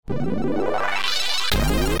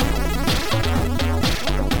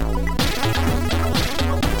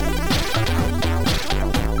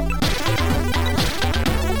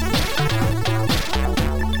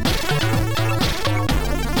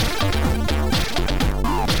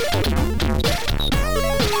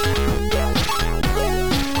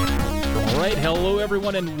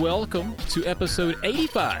everyone, and welcome to episode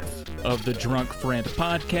 85 of the Drunk Friend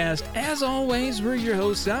podcast. As always, we're your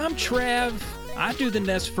hosts. I'm Trav. I do the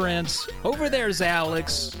Nest Friends. Over there's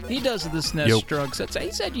Alex. He does the SNES Drugs. He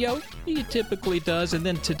said yo. He typically does. And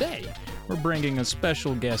then today, we're bringing a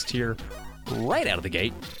special guest here right out of the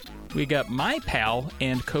gate. We got my pal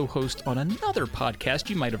and co-host on another podcast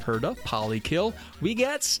you might have heard of, Polykill. We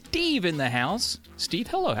got Steve in the house. Steve,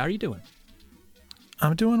 hello. How are you doing?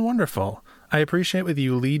 I'm doing wonderful. I appreciate with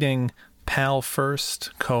you leading pal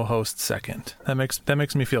first, co-host second. That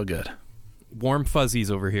makes me feel good. Warm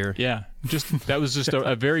fuzzies over here. Yeah, that was just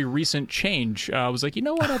a very recent change. I was like, you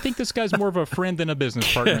know what? I think this guy's more of a friend than a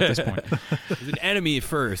business partner at this point. He's an enemy at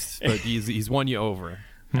first, but he's won you over.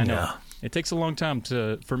 I know. Yeah. It takes a long time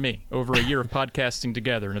for me, over a year of podcasting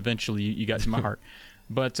together, and eventually you got to my heart.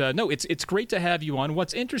 But no, it's great to have you on.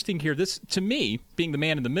 What's interesting here, this to me, being the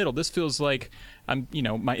man in the middle, this feels like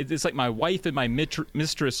it's like my wife and my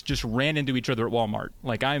mistress just ran into each other at Walmart.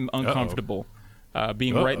 Like I'm uncomfortable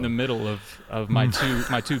being right in the middle of my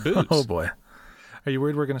two boobs. Oh boy. Are you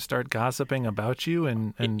worried we're going to start gossiping about you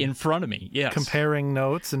and in front of me? Yes. Comparing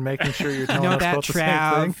notes and making sure you're telling us that both the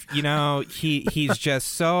same thing? You know, he's just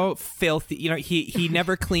so filthy. You know, he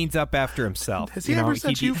never cleans up after himself. Has he ever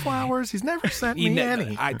sent you flowers? He's never sent me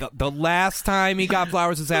any. The last time he got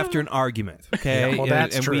flowers was after an argument. Okay, Yeah, well,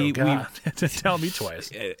 that's and true. God. Tell me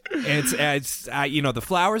twice. It's the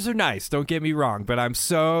flowers are nice. Don't get me wrong, but I'm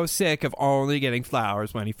so sick of only getting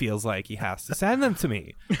flowers when he feels like he has to send them to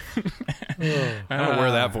me. I don't know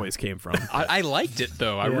where that voice came from. I liked it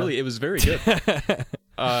though. It was very good.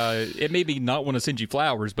 It made me not want to send you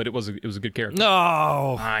flowers, but it was a good character.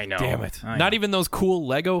 No, I know. Damn it! I know. Not even those cool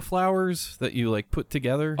Lego flowers that you like put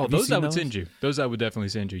together. Oh, those I would send you. Those I would definitely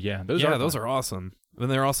send you. Yeah, those are awesome.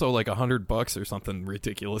 And they're also like $100 or something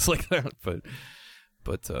ridiculous like that.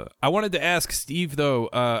 But I wanted to ask Steve though.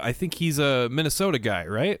 I think he's a Minnesota guy,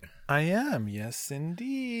 right? I am, yes,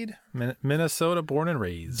 indeed. Minnesota born and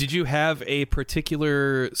raised. Did you have a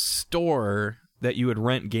particular store that you would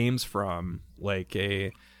rent games from, like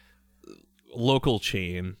a local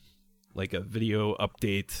chain, like a video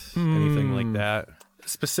update, anything like that?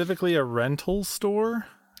 Specifically a rental store?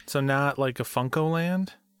 So not like a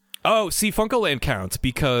Funkoland? Oh, see, Funkoland counts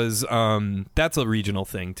because that's a regional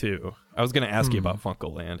thing, too. I was going to ask you about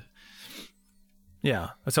Funkoland.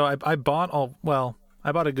 Yeah. So I bought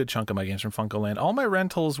I bought a good chunk of my games from Funkoland. All my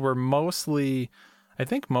rentals were mostly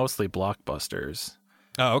Blockbusters.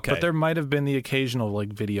 Oh, okay. But there might have been the occasional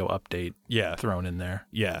like video update thrown in there.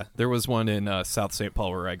 Yeah, there was one in South St. Paul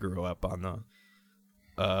where I grew up on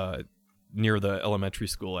the near the elementary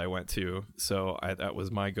school I went to. So that was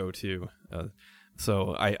my go-to.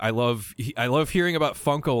 So I love hearing about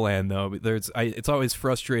Funkoland though. It's always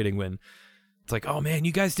frustrating when it's like, oh man,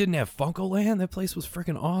 you guys didn't have Funkoland? That place was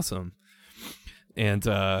freaking awesome. And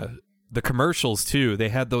the commercials too. They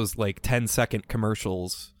had those like 10-second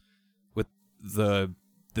commercials with the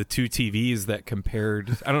two TVs that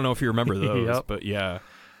compared. I don't know if you remember those, Yep. but yeah,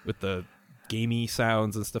 with the gamey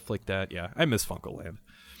sounds and stuff like that. Yeah, I miss Funkoland.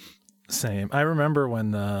 Same. I remember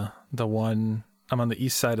when the one I'm on the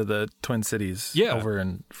east side of the Twin Cities. Yeah. Over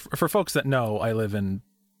in for folks that know, I live in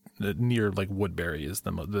near like Woodbury is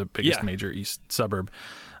the biggest major east suburb.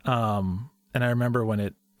 And I remember when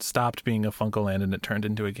it stopped being a Funkoland and it turned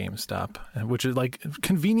into a GameStop, which is like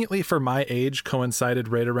conveniently for my age coincided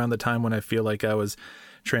right around the time when I feel like I was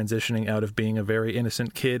transitioning out of being a very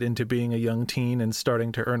innocent kid into being a young teen and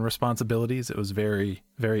starting to earn responsibilities. It was very,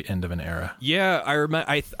 very end of an era. Yeah, I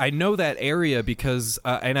remember. I know that area because,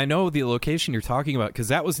 and I know the location you're talking about because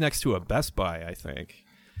that was next to a Best Buy, I think.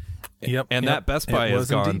 Yep. And that Best Buy is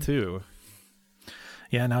gone indeed. too.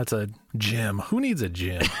 Yeah, now it's a gym. Who needs a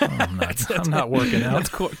gym? I'm not working out. That's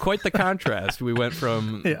quite the contrast. We went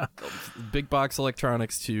from big box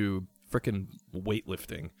electronics to frickin'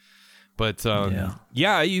 weightlifting. But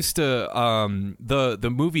I used to the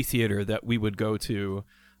movie theater that we would go to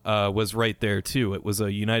was right there too. It was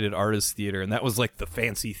a United Artists Theater, and that was like the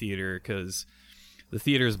fancy theater because the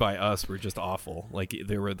theaters by us were just awful. Like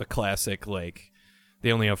they were the classic like.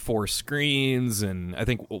 They only have 4 screens, and I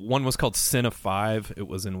think one was called Cine 5. It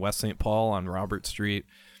was in West St. Paul on Robert Street,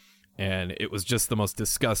 and it was just the most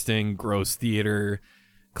disgusting, gross theater.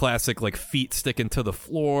 Classic, like, feet sticking to the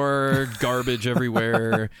floor, garbage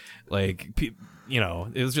everywhere. Like, it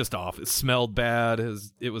was just off. It smelled bad.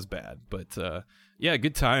 It was bad. But, yeah,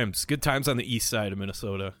 good times. Good times on the east side of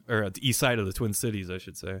Minnesota, or the east side of the Twin Cities, I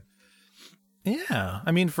should say. Yeah,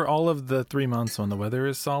 I mean, for all of the 3 months when the weather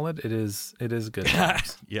is solid, it is good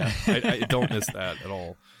times. Yeah, I don't miss that at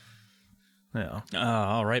all. Yeah.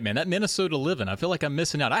 All right, man. That Minnesota living, I feel like I'm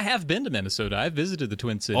missing out. I have been to Minnesota. I visited the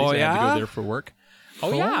Twin Cities. Oh, I yeah? had to go there for work.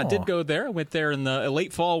 Oh, yeah, I Cool. did go there. I went there in the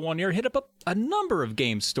late fall one year, hit up a number of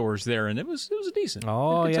game stores there, and it was decent.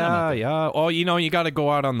 Oh, Had a good time out there. yeah. Oh, you got to go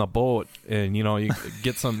out on the boat and, you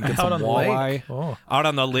get some Out on the walleye. lake. Oh. Out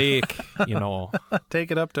on the lake, Take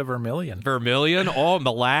it up to Vermilion. Vermilion. Oh,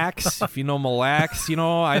 Mille Lacs. If you know Mille Lacs,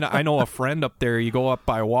 I know a friend up there. You go up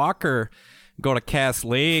by Walker, go to Cass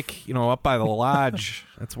Lake, up by the lodge.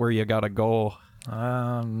 That's where you got to go.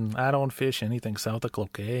 I don't fish anything south of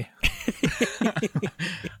Cloquet.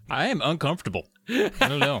 I am uncomfortable. I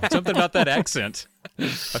don't know. Something about that accent. I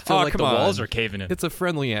feel like the come on. walls are caving in. It's a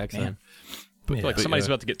friendly accent. I feel like somebody's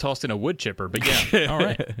about to get tossed in a wood chipper, but yeah. All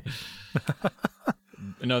right.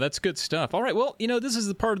 No, that's good stuff. All right, well, this is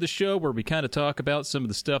the part of the show where we kind of talk about some of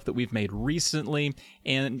the stuff that we've made recently.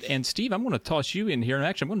 And Steve, I'm going to toss you in here. And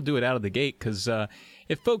actually, I'm going to do it out of the gate because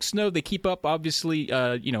if folks know, they keep up, obviously,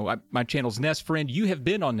 my channel's Nest Friend. You have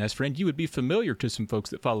been on Nest Friend. You would be familiar to some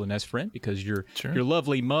folks that follow Nest Friend because your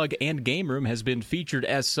lovely mug and game room has been featured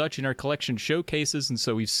as such in our collection showcases. And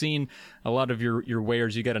so we've seen a lot of your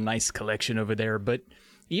wares. You got a nice collection over there. But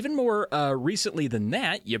even more recently than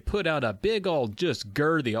that, you put out a big old just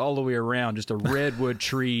girthy all the way around, just a redwood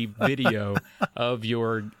tree video of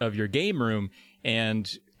your game room. And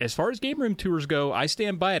as far as game room tours go, I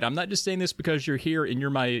stand by it. I'm not just saying this because you're here and you're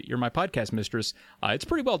my podcast mistress. It's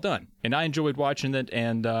pretty well done, and I enjoyed watching it.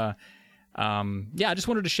 And I just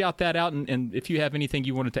wanted to shout that out. And if you have anything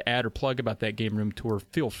you wanted to add or plug about that game room tour,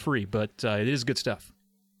 feel free. But it is good stuff.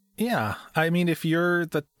 Yeah, I mean, if you're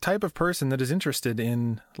the type of person that is interested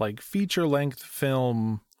in like feature-length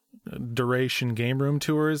film duration game room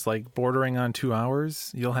tours, like bordering on 2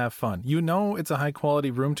 hours, you'll have fun. It's a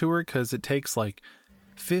high-quality room tour because it takes like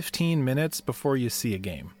 15 minutes before you see a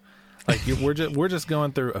game. Like we're just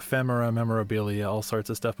going through ephemera, memorabilia, all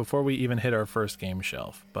sorts of stuff before we even hit our first game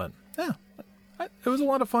shelf. But yeah, it was a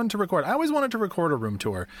lot of fun to record. I always wanted to record a room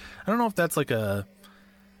tour. I don't know if that's like a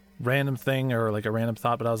random thing or like a random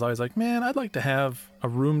thought, but I was always like, man, I'd like to have a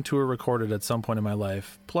room tour recorded at some point in my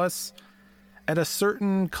life. Plus, at a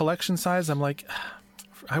certain collection size, I'm like,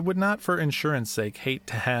 I would not, for insurance sake, hate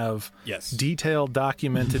to have detailed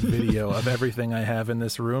documented video of everything I have in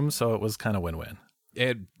this room. So it was kind of win-win.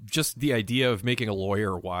 And just the idea of making a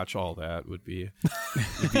lawyer watch all that would be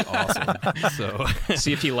awesome. So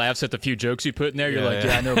see if he laughs at the few jokes you put in there. You're like,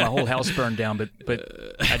 I know my whole house burned down, but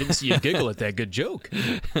I didn't see you giggle at that good joke.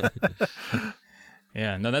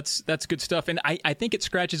 Yeah, no, that's good stuff, and I think it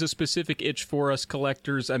scratches a specific itch for us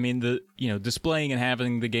collectors. I mean, displaying and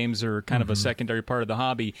having the games are kind of a secondary part of the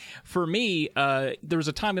hobby. For me, there was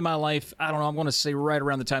a time in my life, I don't know, I'm going to say right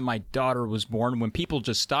around the time my daughter was born, when people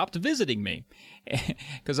just stopped visiting me.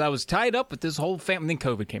 Because I was tied up with this whole family, then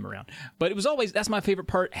COVID came around. But it was always, that's my favorite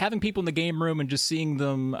part, having people in the game room and just seeing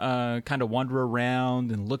them kind of wander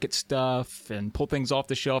around and look at stuff and pull things off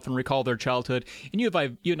the shelf and recall their childhood. And you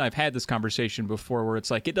and I have had this conversation before where it's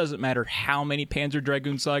like, it doesn't matter how many Panzer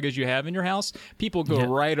Dragoon sagas you have in your house. People go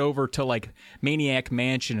right over to like Maniac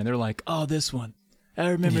Mansion and they're like, oh, this one.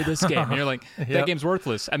 I remember this game. And you're like, that game's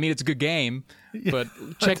worthless. I mean, it's a good game, but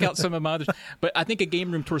check out some of my others. But I think a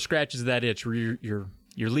game room tour scratches that itch where you're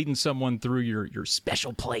leading someone through your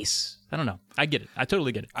special place. I don't know. I get it. I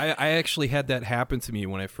totally get it. I actually had that happen to me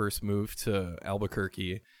when I first moved to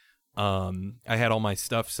Albuquerque. I had all my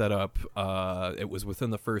stuff set up. It was within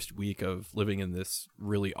the first week of living in this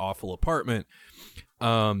really awful apartment.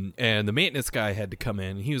 And the maintenance guy had to come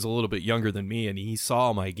in. He was a little bit younger than me, and he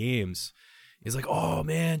saw my games. He's like, oh,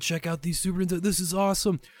 man, check out these Super Nintendo. This is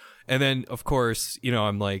awesome. And then, of course,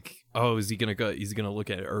 I'm like, oh, is he going to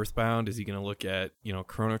look at Earthbound? Is he going to look at,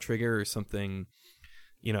 Chrono Trigger or something,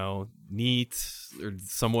 neat or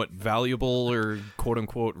somewhat valuable or quote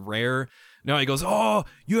unquote rare? No, he goes, oh,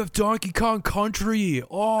 you have Donkey Kong Country.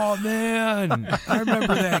 Oh, man. I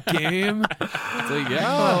remember that game. It's like,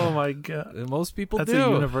 yeah. Oh, my God. Most people do.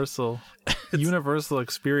 That's a universal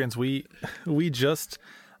experience. We just,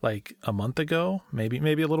 like a month ago, maybe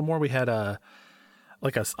a little more, we had a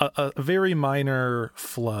very minor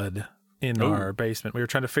flood in our basement. We were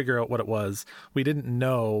trying to figure out what it was. We didn't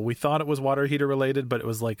know. We thought it was water heater related, but it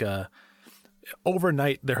was like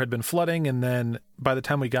overnight there had been flooding, and then by the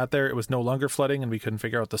time we got there, it was no longer flooding, and we couldn't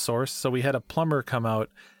figure out the source. So we had a plumber come out,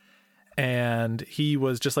 and he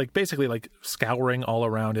was just like basically like scouring all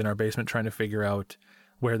around in our basement trying to figure out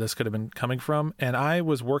where this could have been coming from. And I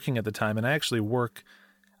was working at the time, and I actually work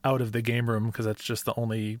out of the game room because that's just the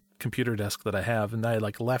only computer desk that I have. And I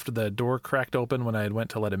like left the door cracked open when I went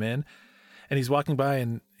to let him in, and he's walking by,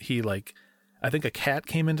 and he like I think a cat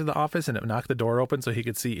came into the office and it knocked the door open so he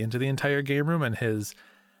could see into the entire game room, and his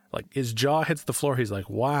jaw hits the floor. He's like,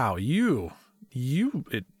 "Wow, you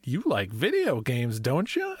like video games,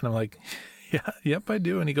 don't you?" And I'm like, "Yeah, yep, I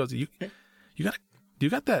do." And he goes, "You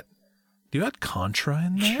got Contra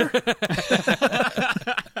in there?"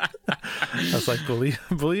 I was like, believe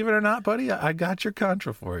it or not, buddy, I got your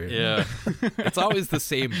Contra for you. Yeah. It's always the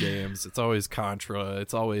same games. It's always Contra.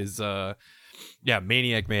 It's always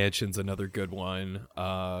Maniac Mansion's another good one.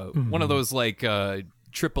 One of those like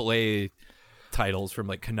AAA titles from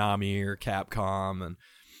like Konami or Capcom and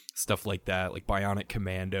stuff like that, like Bionic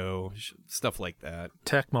Commando, stuff like that.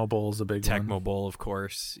 Tecmo Bowl's a big one. Tecmo Bowl, of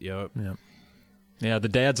course. Yep. Yeah, the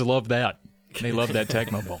dads love that. They love that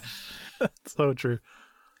Tecmo Bowl. So true.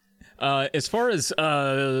 As far as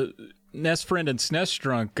NES Friend and SNES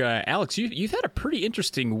Drunk, Alex, you've had a pretty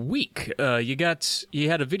interesting week. You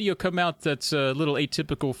had a video come out that's a little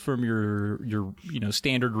atypical from your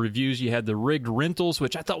standard reviews. You had the rigged rentals,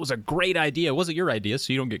 which I thought was a great idea. It wasn't your idea,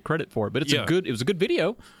 so you don't get credit for it, but it was a good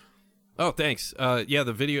video. Oh, thanks.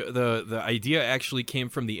 The video, the idea actually came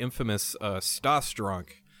from the infamous Stas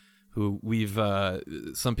Drunk, who we've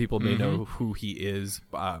some people may know who he is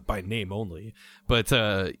by name only, but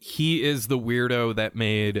he is the weirdo that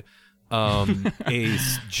made a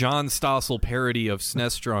John Stossel parody of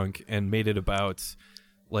SNES Drunk and made it about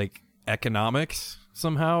like economics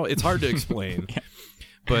somehow. It's hard to explain.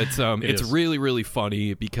 But it's really, really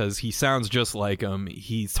funny because he sounds just like him.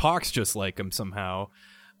 He talks just like him somehow.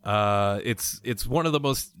 It's one of the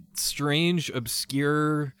most strange,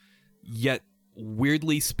 obscure, yet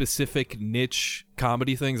weirdly specific niche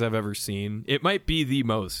comedy things I've ever seen. It might be the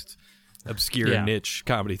most obscure niche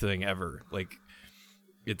comedy thing ever. Like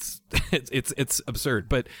it's absurd.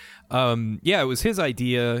 But it was his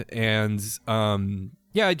idea, and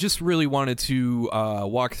I just really wanted to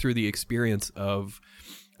walk through the experience of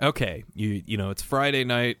it's Friday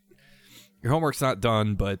night, your homework's not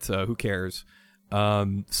done, but who cares?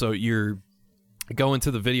 So you're going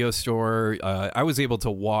to the video store. I was able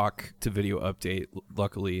to walk to Video Update,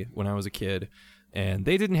 luckily, when I was a kid, and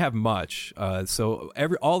they didn't have much. So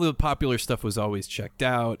all the popular stuff was always checked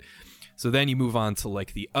out. So then you move on to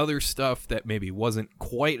like the other stuff that maybe wasn't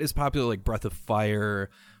quite as popular, like Breath of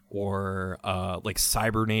Fire or like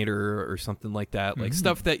Cybernator or something like that, like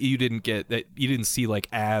stuff that you didn't see like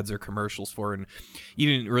ads or commercials for, and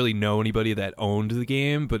you didn't really know anybody that owned the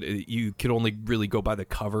game, but you could only really go by the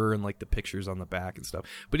cover and like the pictures on the back and stuff.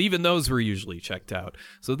 But even those were usually checked out.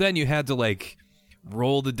 So then you had to like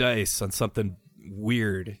roll the dice on something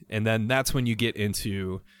weird, and then that's when you get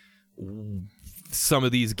into some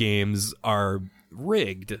of these games are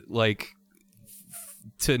rigged, like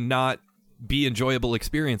to not be enjoyable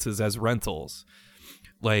experiences as rentals.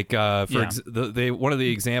 Like one of the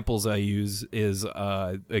examples I use is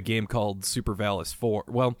a game called Super Valis 4.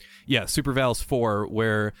 Well, yeah, Super Valis 4,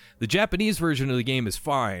 where the Japanese version of the game is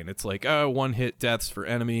fine. It's like one-hit deaths for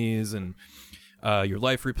enemies, and your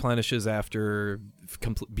life replenishes after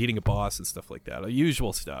beating a boss and stuff like that,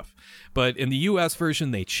 usual stuff. But in the US version,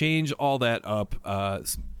 they change all that up.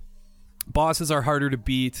 Bosses are harder to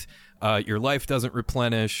beat. Your life doesn't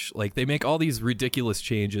replenish. Like, they make all these ridiculous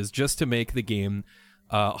changes just to make the game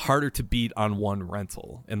harder to beat on one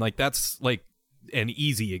rental. And like that's like an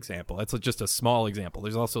easy example. That's just a small example.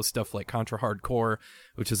 There's also stuff like Contra Hardcore,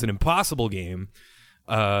 which is an impossible game,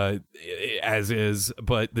 as is,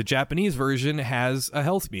 but the Japanese version has a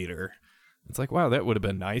health meter. It's like, wow, that would have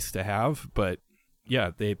been nice to have, but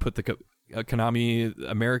yeah, they put the Konami's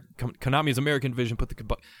American division put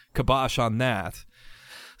the kibosh on that.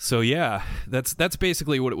 So yeah, that's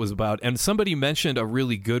basically what it was about. And somebody mentioned a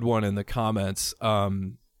really good one in the comments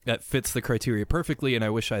that fits the criteria perfectly, and I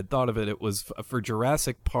wish I had thought of it. It was for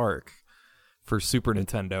Jurassic Park for Super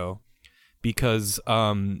Nintendo, because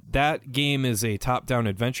that game is a top-down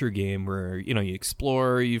adventure game where, you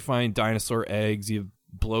explore, you find dinosaur eggs, you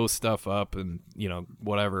blow stuff up, and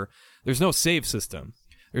whatever. There's no save system.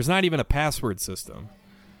 There's not even a password system.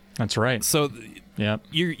 That's right. So yeah,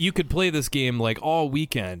 you could play this game like all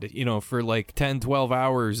weekend, for like 10, 12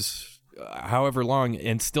 hours, however long,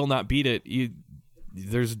 and still not beat it.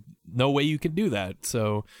 There's no way you can do that.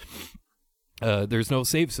 So there's no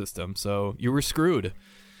save system. So you were screwed.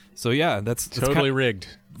 So yeah, that's totally rigged.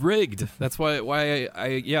 Rigged. That's why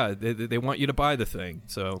they want you to buy the thing.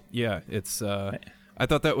 So yeah, it's I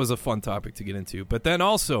thought that was a fun topic to get into. But then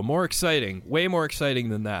also way more exciting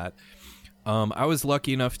than that. I was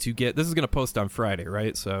lucky enough to get, this is going to post on Friday,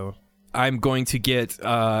 right? So I'm going to get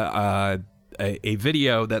a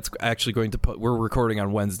video that's actually going to we're recording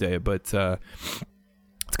on Wednesday, but it's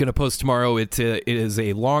going going to post tomorrow. It is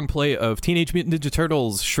a long play of Teenage Mutant Ninja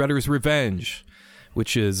Turtles Shredder's Revenge,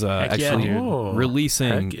 which is actually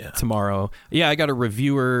releasing tomorrow. Yeah, I got a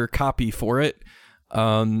reviewer copy for it.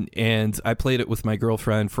 And I played it with my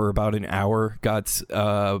girlfriend for about an hour. Got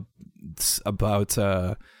about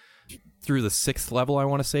through the 6th level, I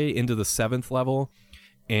want to say, into the 7th level.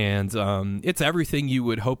 And it's everything you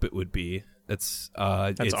would hope it would be. It's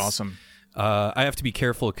awesome. I have to be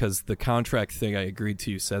careful because the contract thing I agreed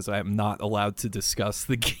to says I am not allowed to discuss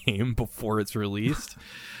the game before it's released.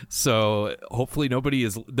 So hopefully nobody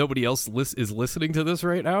else is listening to this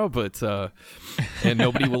right now, but and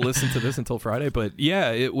nobody will listen to this until Friday. But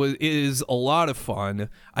yeah, it is a lot of fun.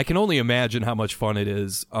 I can only imagine how much fun it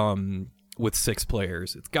is with 6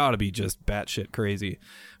 players. It's got to be just batshit crazy.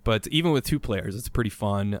 But even with 2 players, it's pretty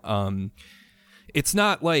fun. It's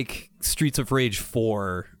not like Streets of Rage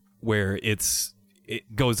 4. Where it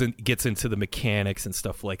gets into the mechanics and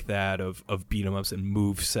stuff like that of beat 'em ups and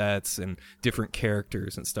move sets and different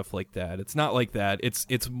characters and stuff like that. It's not like that.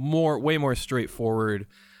 It's way more straightforward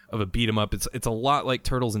of a beat 'em up. It's a lot like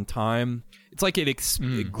Turtles in Time. It's like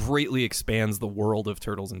it greatly expands the world of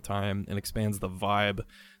Turtles in Time and expands the vibe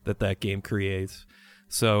that game creates.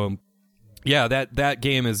 So yeah, that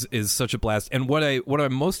game is such a blast. And what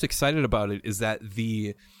I'm most excited about it is that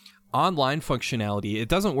the online functionality, it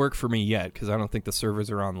doesn't work for me yet because I don't think the servers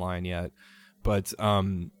are online yet, but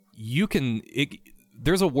there's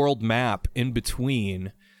a world map in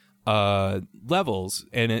between levels,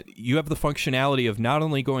 and you have the functionality of not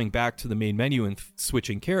only going back to the main menu and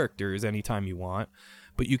switching characters anytime you want,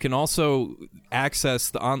 but you can also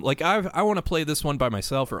access I want to play this one by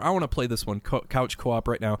myself, or I want to play this one couch co-op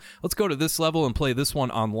right now. Let's go to this level and play this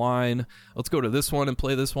one online. Let's go to this one and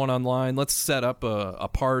play this one online. Let's set up a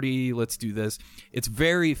party. Let's do this. It's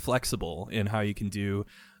very flexible in how you can do,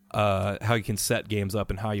 how you can set games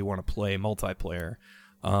up and how you want to play multiplayer.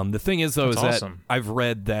 The thing is, though, that I've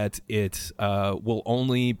read that it will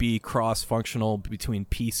only be cross-functional between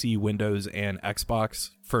PC, Windows, and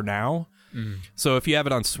Xbox for now. So if you have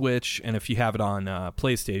it on Switch and if you have it on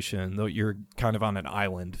PlayStation, though, you're kind of on an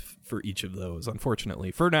island for each of those,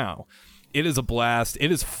 unfortunately, for now. It is a blast. It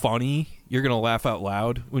is funny. You're going to laugh out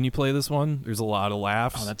loud when you play this one. There's a lot of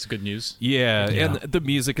laughs. Oh, that's good news. Yeah, and the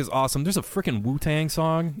music is awesome. There's a freaking Wu-Tang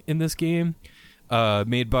song in this game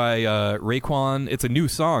made by Raekwon. It's a new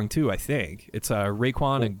song, too, I think. It's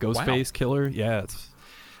Raekwon and Ghostface Killer. Yeah,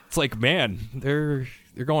 it's like, man, they're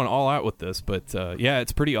going all out with this, but yeah,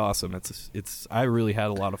 it's pretty awesome. It's I really had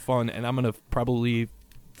a lot of fun, and I'm gonna probably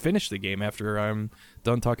finish the game after I'm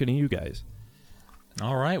done talking to you guys.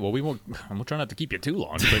 All right. Well, we'll try not to keep you too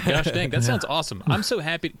long, but gosh dang, that sounds awesome. I'm so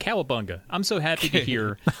happy, Cowabunga. I'm so happy to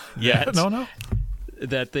hear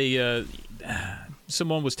that they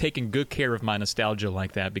someone was taking good care of my nostalgia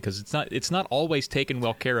like that, because it's not always taken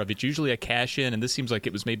well care of. It's usually a cash in, and this seems like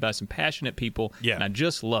it was made by some passionate people. Yeah, and I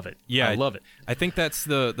just love it. Yeah, I love it. I think that's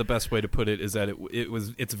the best way to put it, is that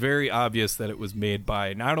it's very obvious that it was made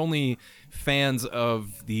by not only fans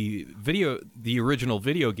of the original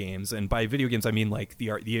video games, and by video games I mean like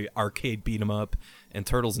the arcade beat 'em up and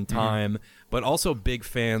Turtles in Time, but also big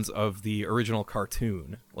fans of the original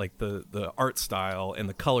cartoon, like the art style and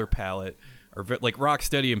the color palette. Or like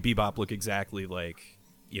Rocksteady and Bebop look exactly like,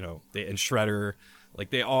 and Shredder, like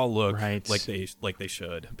they all look like they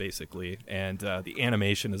should, basically. And the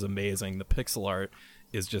animation is amazing. The pixel art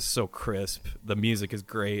is just so crisp. The music is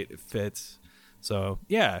great. It fits. So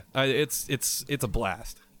yeah, it's a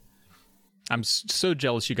blast. I'm so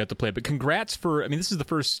jealous you got to play it, but congrats for, this is the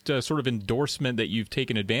first sort of endorsement that you've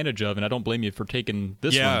taken advantage of, and I don't blame you for taking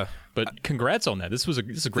this one, but congrats on that. This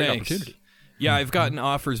is a great opportunity. Yeah, I've gotten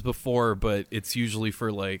offers before, but it's usually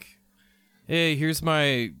for like, hey, here's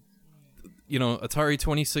my, Atari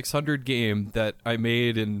 2600 game that I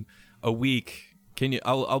made in a week. Can you?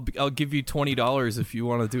 I'll give you $20 if you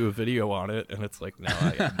want to do a video on it. And it's like, no,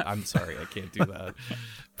 I'm sorry, I can't do that.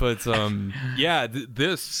 But yeah,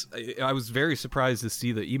 this I was very surprised to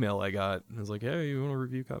see the email I got. I was like, hey, you want a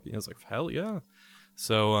review copy? And I was like, hell yeah.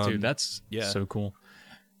 So dude, that's so cool.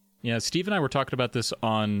 Yeah, Steve and I were talking about this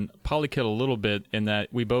on Polykit a little bit, in that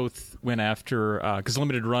we both went after, because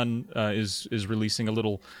Limited Run is releasing a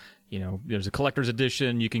little, there's a collector's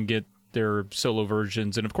edition. You can get their solo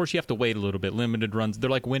versions, and of course you have to wait a little bit. Limited Runs, they're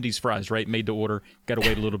like Wendy's fries, right? Made to order. Got to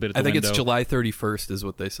wait a little bit at the I think window. It's July 31st is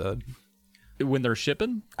what they said. When they're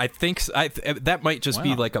shipping? I think that might just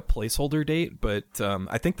be like a placeholder date, but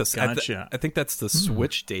I think I think that's the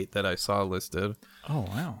Switch date that I saw listed. Oh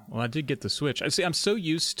wow! Well, I did get the Switch. I'm so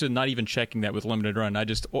used to not even checking that with Limited Run. I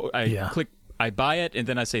I buy it, and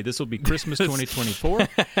then I say, this will be Christmas 2024.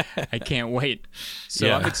 I can't wait.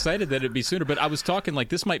 So I'm excited that it'd be sooner. But I was talking like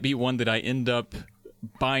this might be one that I end up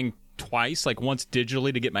buying twice, like once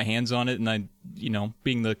digitally to get my hands on it. And I,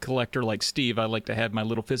 being the collector like Steve, I like to have my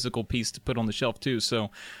little physical piece to put on the shelf too. So,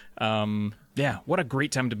 yeah, what a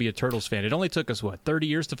great time to be a Turtles fan. It only took us, 30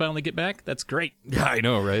 years to finally get back? That's great. Yeah, I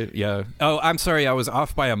know, right? Yeah. Oh, I'm sorry. I was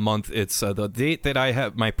off by a month. It's the date that I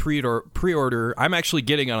have my pre-order. I'm actually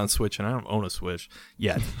getting it on Switch, and I don't own a Switch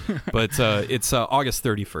yet. But it's August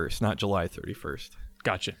 31st, not July 31st.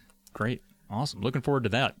 Gotcha. Great. Awesome. Looking forward to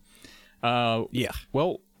that. Yeah.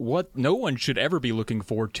 Well, what no one should ever be looking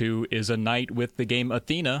forward to is a night with the game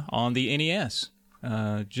Athena on the NES.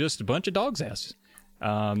 Just a bunch of dog's asses.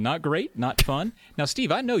 Not great, not fun. Now,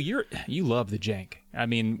 Steve, I know you love the jank. I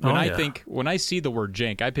mean, when I see the word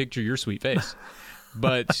jank, I picture your sweet face.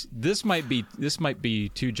 But this might be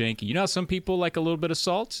too janky. You know how some people like a little bit of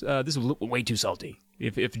salt? This is way too salty.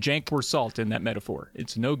 If jank were salt in that metaphor,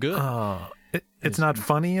 it's no good. It's not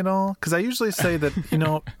funny at all, because I usually say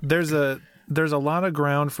that there's a lot of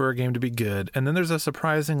ground for a game to be good, and then there's a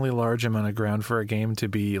surprisingly large amount of ground for a game to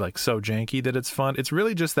be like so janky that it's fun. It's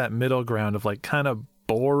really just that middle ground of like kind of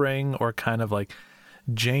boring or kind of like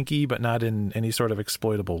janky, but not in any sort of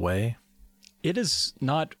exploitable way. It is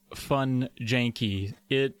not fun janky.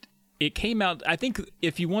 It came out, I think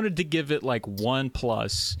if you wanted to give it like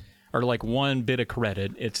 1+ or like one bit of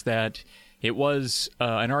credit, it's that it was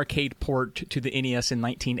an arcade port to the NES in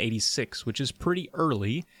 1986, which is pretty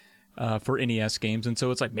early for NES games. And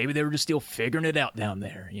so it's like maybe they were just still figuring it out down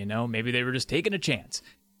there, Maybe they were just taking a chance.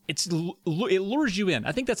 It lures you in.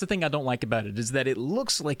 I think that's the thing I don't like about it, is that it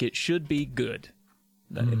looks like it should be good.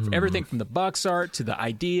 Everything from the box art to the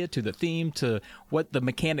idea to the theme to what the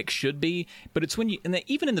mechanics should be. But it's when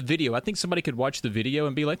even in the video, I think somebody could watch the video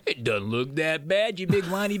and be like, it doesn't look that bad, you big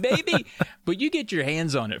whiny baby. But you get your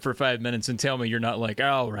hands on it for 5 minutes and tell me you're not like,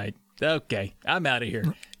 all right, okay, I'm out of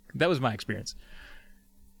here. That was my experience.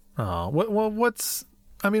 Oh, what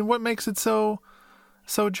makes it so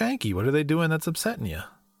janky? What are they doing that's upsetting you?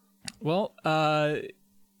 Well,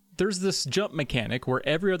 there's this jump mechanic where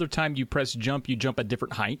every other time you press jump, you jump a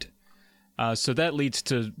different height. So that leads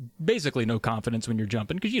to basically no confidence when you're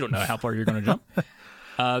jumping because you don't know how far you're going to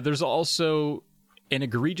jump. There's also an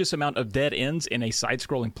egregious amount of dead ends in a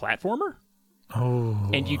side-scrolling platformer. Oh,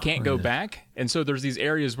 and you can't go back. And so there's these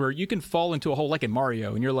areas where you can fall into a hole like in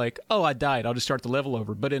Mario, and you're like, oh, I died. I'll just start the level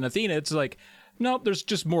over. But in Athena, it's like, nope, there's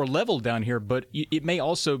just more level down here. But it may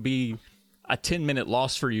also be a 10-minute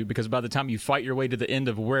loss for you because by the time you fight your way to the end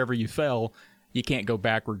of wherever you fell, you can't go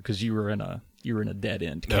backward because you were in a dead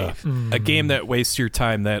end cave. A game that wastes your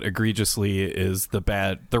time that egregiously is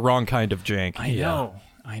the wrong kind of jank.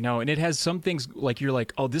 I know. And it has some things like you're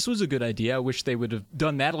like, oh, this was a good idea. I wish they would have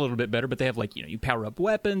done that a little bit better. But they have like, you power up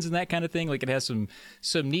weapons and that kind of thing. Like it has some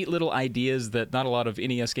neat little ideas that not a lot of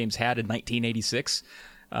NES games had in 1986.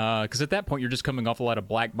 Because at that point, you're just coming off a lot of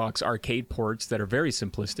black box arcade ports that are very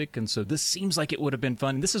simplistic. And so this seems like it would have been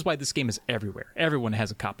fun. And this is why this game is everywhere. Everyone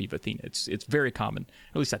has a copy of Athena. It's very common.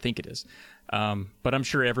 At least I think it is. But I'm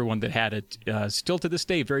sure everyone that had it still to this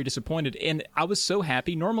day very disappointed. And I was so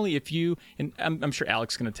happy. Normally, and I'm sure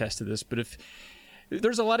Alex can attest to this, but if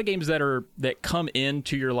there's a lot of games that come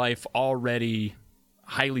into your life already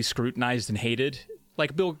highly scrutinized and hated.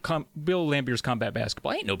 Like Bill Laimbeer's Combat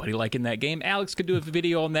Basketball. Ain't nobody liking that game. Alex could do a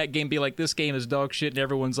video on that game, be like, this game is dog shit, and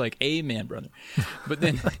everyone's like, amen, brother. But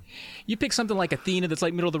then you pick something like Athena that's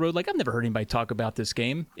like middle of the road. Like, I've never heard anybody talk about this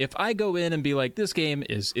game. If I go in and be like, this game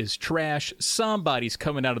is trash, somebody's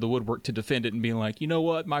coming out of the woodwork to defend it and being like, you know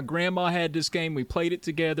what? My grandma had this game. We played it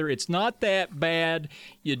together. It's not that bad.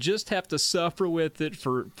 You just have to suffer with it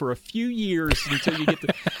for a few years until you get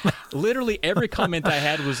to... Literally every comment I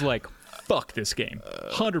had was like, fuck this game,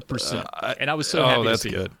 100%. And I was so happy to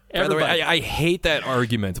see good. it. By the way, I hate that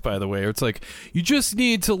argument, by the way. It's like, you just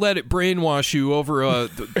need to let it brainwash you over a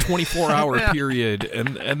 24-hour period,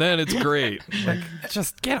 and then it's great. Like,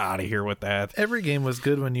 just get out of here with that. Every game was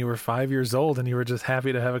good when you were 5 years old and you were just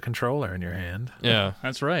happy to have a controller in your hand. Yeah.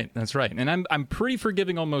 That's right. And I'm pretty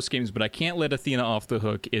forgiving on most games, but I can't let Athena off the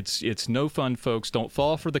hook. It's no fun, folks. Don't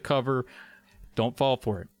fall for the cover. Don't fall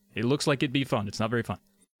for it. It looks like it'd be fun. It's not very fun.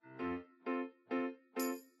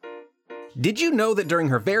 Did you know that during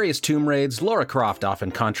her various tomb raids, Lara Croft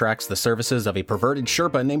often contracts the services of a perverted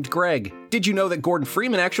Sherpa named Greg? Did you know that Gordon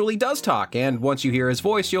Freeman actually does talk, and once you hear his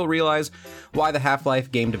voice, you'll realize why the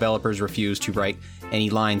Half-Life game developers refuse to write any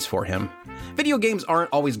lines for him? Video games aren't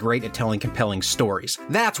always great at telling compelling stories.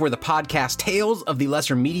 That's where the podcast Tales of the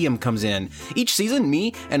Lesser Medium comes in. Each season,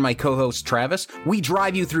 me and my co-host Travis, we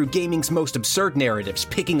drive you through gaming's most absurd narratives,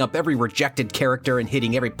 picking up every rejected character and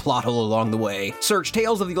hitting every plot hole along the way. Search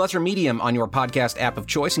Tales of the Lesser Medium on your podcast app of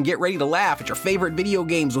choice and get ready to laugh at your favorite video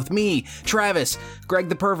games with me, Travis, Greg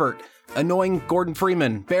the Pervert, annoying Gordon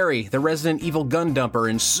Freeman, Barry, the Resident Evil gun dumper,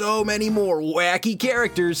 and so many more wacky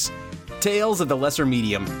characters. Tales of the Lesser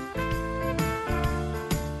Medium.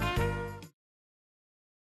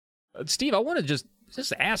 Steve, I want to just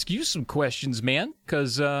ask you some questions, man,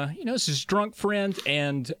 because, this is Drunk Friend,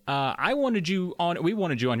 and we wanted you on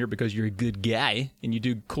here because you're a good guy, and you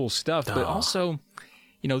do cool stuff, but also,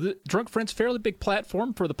 the Drunk Friend's a fairly big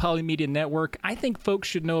platform for the Polymedia Network. I think folks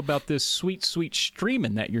should know about this sweet, sweet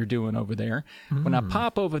streaming that you're doing over there. When I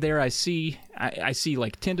pop over there, I see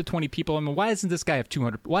like 10 to 20 people. I mean, why doesn't this guy have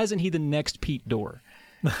 200? Why isn't he the next Pete Dorr?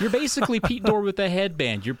 You're basically Pete Dorr with a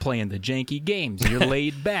headband. You're playing the janky games. You're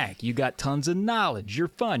laid back. You got tons of knowledge. You're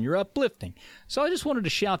fun. You're uplifting. So I just wanted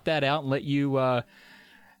to shout that out and let you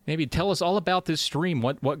maybe tell us all about this stream.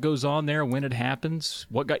 What goes on there, when it happens,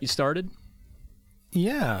 what got you started?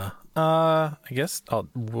 Yeah. I guess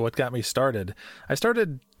what got me started. I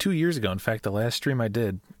started 2 years ago. In fact, the last stream I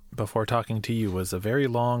did before talking to you was a very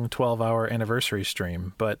long 12-hour anniversary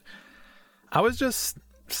stream. But I was just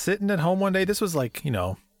sitting at home one day. This was like, it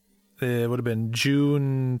would have been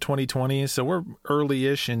June 2020. So we're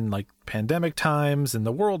early-ish in like pandemic times, and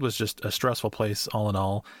the world was just a stressful place all in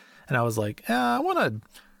all. And I was like, I want to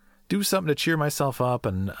do something to cheer myself up,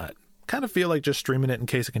 and I kind of feel like just streaming it in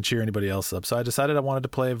case it can cheer anybody else up. So I decided I wanted to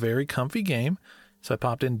play a very comfy game. So I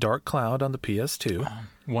popped in Dark Cloud on the PS2.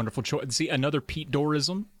 Wonderful choice. See, another Pete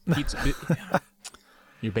Dorrism.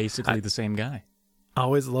 You're basically the same guy.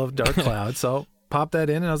 Always loved Dark Cloud. So popped that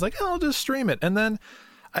in, and I was like, I'll just stream it. And then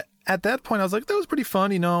at that point, I was like, that was pretty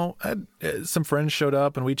fun. Some friends showed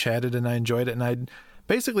up, and we chatted, and I enjoyed it. And I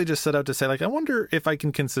basically just set out to say, like, I wonder if I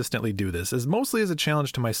can consistently do this, mostly as a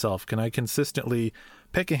challenge to myself. Can I consistently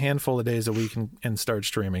pick a handful of days a week and start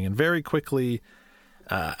streaming? And very quickly,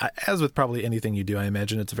 as with probably anything you do, I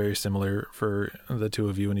imagine it's very similar for the two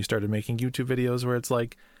of you when you started making YouTube videos, where it's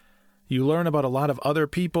like, you learn about a lot of other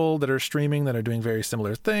people that are streaming that are doing very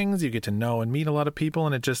similar things. You get to know and meet a lot of people,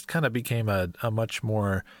 and it just kind of became a much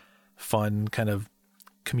more fun kind of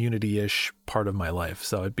community-ish part of my life.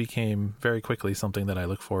 So it became very quickly something that I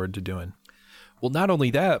look forward to doing. Well, not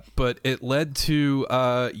only that, but it led to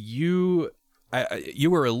you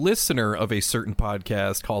were a listener of a certain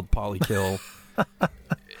podcast called Polykill.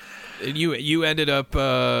 You ended up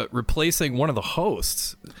replacing one of the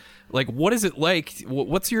hosts. Like, what is it like?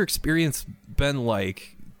 What's your experience been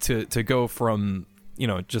like to go from,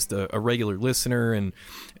 just a regular listener and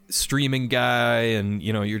streaming guy, and,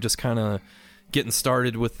 you're just kind of getting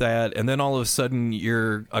started with that, and then all of a sudden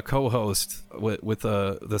you're a co-host with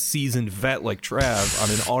the seasoned vet like Trav on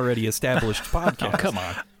an already established podcast. Oh, come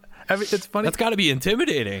on. I mean, it's funny. That's got to be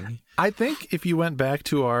intimidating. I think if you went back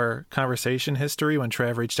to our conversation history when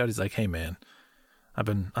Trav reached out, he's like, "Hey, man, I've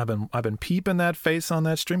been peeping that face on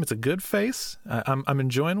that stream. It's a good face. I'm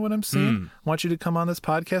enjoying what I'm seeing. I want you to come on this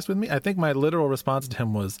podcast with me." I think my literal response to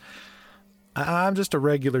him was, "I'm just a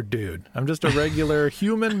regular dude. I'm just a regular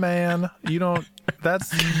human man. You'll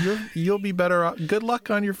be better. Good luck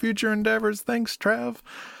on your future endeavors. Thanks, Trav."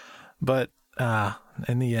 But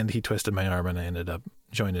in the end, he twisted my arm, and I ended up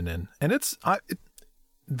joining in. And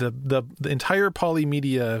the entire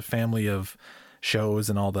Polymedia family of shows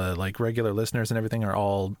and all the like regular listeners and everything are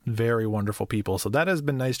all very wonderful people. So that has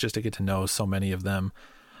been nice just to get to know so many of them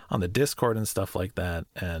on the Discord and stuff like that.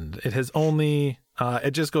 And it has only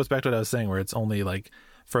it just goes back to what I was saying, where it's only like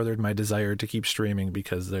furthered my desire to keep streaming,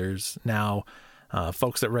 because there's now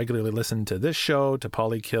folks that regularly listen to this show, to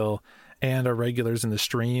Polykill, and are regulars in the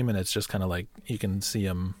stream, and it's just kind of like you can see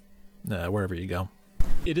them wherever you go.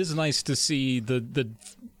 It is nice to see the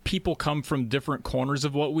people come from different corners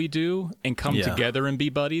of what we do and come together and be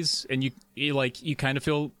buddies, and you kind of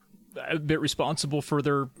feel a bit responsible for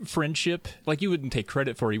their friendship. Like, you wouldn't take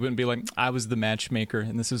credit for it. You wouldn't be like, I was the matchmaker,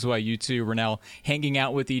 and this is why you two are now hanging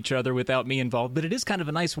out with each other without me involved. But it is kind of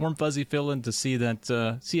a nice, warm, fuzzy feeling to see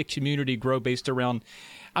that see a community grow based around,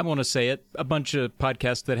 I want to say it, a bunch of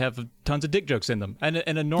podcasts that have tons of dick jokes in them, and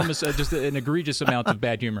an enormous, just an egregious amount of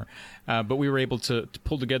bad humor. But we were able to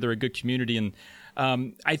pull together a good community, and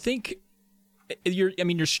I think your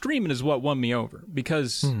streaming is what won me over,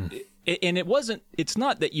 because And it's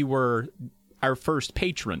not that you were our first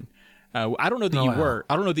patron. I don't know that you were.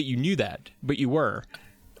 I don't know that you knew that, but you were.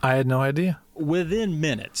 I had no idea. Within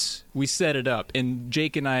minutes, we set it up, and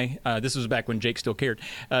Jake and I, this was back when Jake still cared.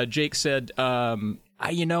 Jake said,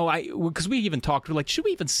 because we even talked, we're like, should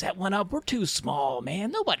we even set one up? We're too small,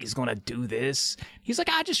 man. Nobody's going to do this. He's like,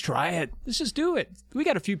 just try it. Let's just do it. We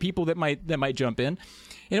got a few people that might jump in.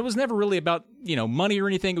 And it was never really about, money or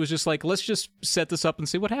anything. It was just like, let's just set this up and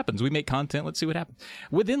see what happens. We make content. Let's see what happens.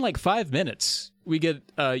 Within like 5 minutes, we get,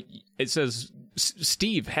 it says,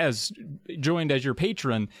 Steve has joined as your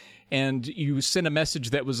patron. And you sent a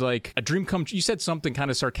message that was like a dream come true. You said something kind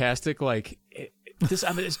of sarcastic, like,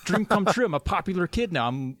 it's dream come true. I'm a popular kid now.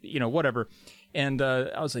 I'm, whatever. And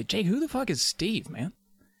I was like, Jake, who the fuck is Steve, man?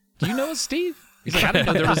 Do you know Steve? He's like, I didn't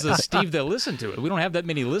know there was a Steve that listened to it. We don't have that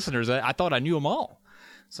many listeners. I thought I knew them all.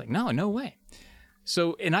 It's like, no way.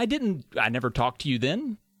 So, and I never talked to you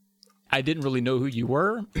then. I didn't really know who you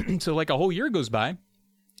were. So like a whole year goes by.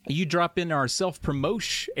 You drop in our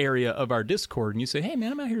self-promotion area of our Discord and you say, hey,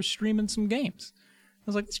 man, I'm out here streaming some games. I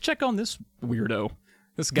was like, let's check on this weirdo.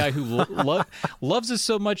 This guy who loves us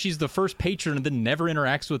so much, he's the first patron and then never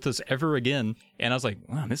interacts with us ever again. And I was like,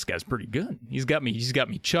 wow, this guy's pretty good. He's got me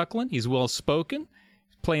chuckling. He's well-spoken.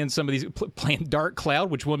 Playing some of these, playing Dark Cloud,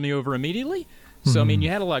 which won me over immediately. So, I mean, you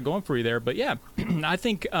had a lot going for you there. But yeah, I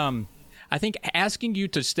think asking you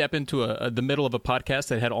to step into the middle of a podcast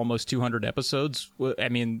that had almost 200 episodes, I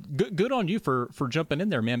mean, good on you for jumping in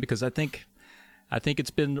there, man, because I think it's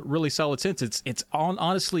been really solid since. It's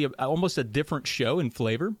honestly almost a different show in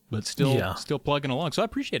flavor, but still plugging along. So I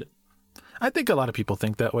appreciate it. I think a lot of people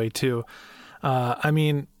think that way too. I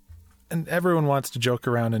mean, and everyone wants to joke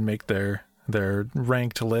around and make their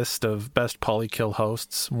ranked list of best polykill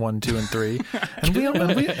hosts 1, 2, and 3,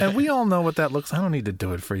 and we all know what that looks. I don't need to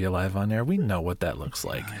do it for you live on air. We know what that looks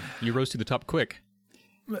like. You rose to the top quick.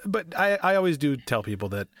 But I always do tell people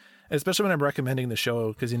that, especially when I'm recommending the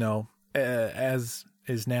show, because as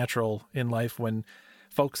is natural in life, when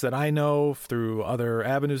folks that I know through other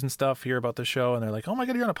avenues and stuff hear about the show and they're like, "Oh my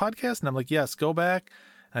God, you're on a podcast," and I'm like, "Yes, go back."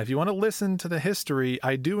 If you want to listen to the history,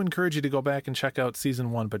 I do encourage you to go back and check out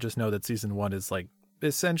season 1, but just know that season 1 is like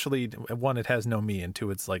essentially, 1, it has no me, and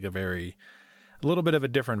 2, it's like a little bit of a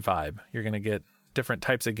different vibe. You're going to get different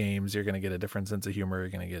types of games. You're going to get a different sense of humor. You're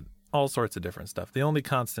going to get all sorts of different stuff. The only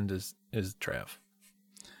constant is Trav.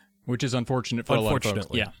 Which is unfortunate for a lot of folks.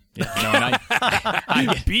 Yeah. No, and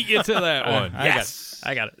I beat you to that one. Yes.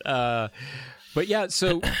 I got it. But yeah,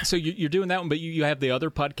 so you're doing that one, but you have the other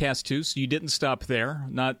podcast too. So you didn't stop there.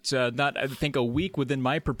 Not I think a week within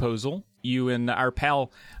my proposal, you and our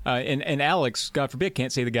pal and Alex, God forbid,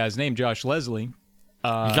 can't say the guy's name, Josh Leslie.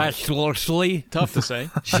 Josh Leslie, tough to say.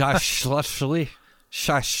 Josh Leslie.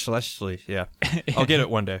 Yeah. I'll get it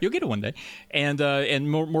one day. You'll get it one day. And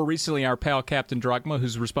more recently, our pal Captain Drachma,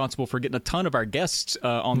 who's responsible for getting a ton of our guests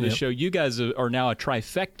on the show. You guys are now a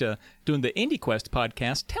trifecta doing the IndieQuest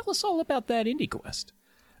podcast. Tell us all about that IndieQuest.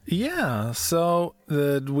 Yeah, so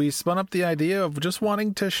we spun up the idea of just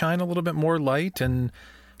wanting to shine a little bit more light and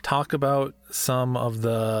talk about some of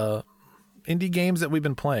the indie games that we've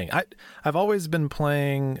been playing. I've always been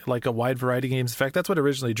playing like a wide variety of games. In fact, that's what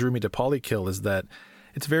originally drew me to Polykill, is that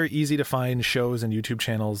it's very easy to find shows and YouTube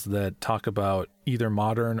channels that talk about either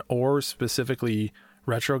modern or specifically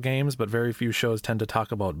retro games, but very few shows tend to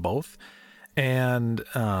talk about both. And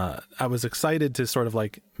I was excited to sort of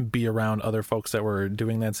like be around other folks that were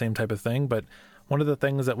doing that same type of thing. But one of the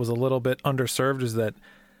things that was a little bit underserved is that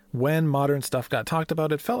when modern stuff got talked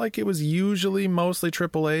about, it felt like it was usually mostly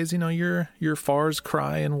AAAs, your Far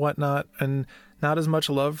Cry and whatnot, and not as much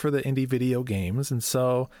love for the indie video games. And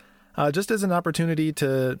so just as an opportunity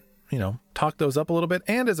to, talk those up a little bit,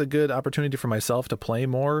 and as a good opportunity for myself to play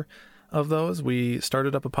more of those, we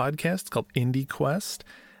started up a podcast called IndieQuest.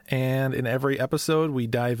 And in every episode, we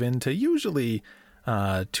dive into usually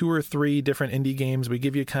 2 or 3 different indie games. We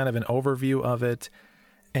give you kind of an overview of it,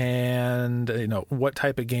 and what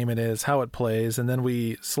type of game it is, how it plays, and then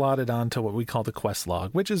we slot it onto what we call the quest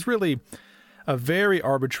log, which is really a very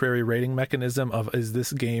arbitrary rating mechanism of, is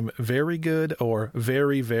this game very good or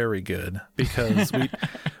very, very good? Because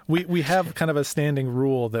we have kind of a standing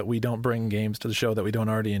rule that we don't bring games to the show that we don't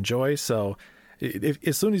already enjoy. So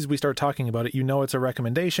as soon as we start talking about it, it's a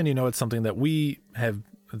recommendation, it's something that we have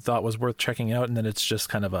thought was worth checking out, and then it's just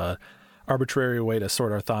kind of a arbitrary way to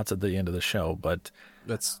sort our thoughts at the end of the show. But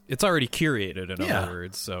it's already curated, in other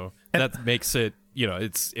words, so that makes it,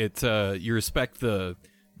 you respect the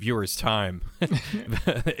viewers' time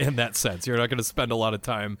in that sense. You're not going to spend a lot of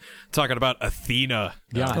time talking about Athena.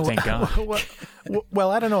 Yeah, thank God. Well,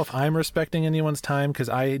 I don't know if I'm respecting anyone's time, because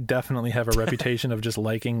I definitely have a reputation of just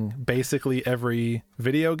liking basically every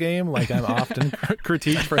video game. Like, I'm often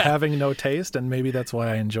critiqued for having no taste, and maybe that's why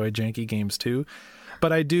I enjoy janky games too.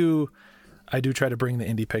 But I do try to bring the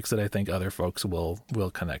indie picks that I think other folks will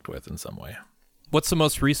connect with in some way. What's the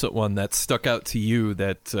most recent one that stuck out to you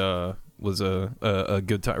that was a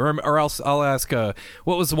good time? Or else I'll ask,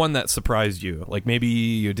 what was the one that surprised you? Like, maybe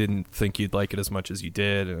you didn't think you'd like it as much as you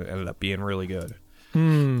did, and it ended up being really good.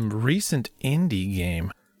 Recent indie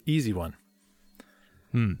game. Easy one.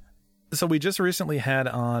 So we just recently had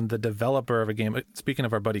on the developer of a game, speaking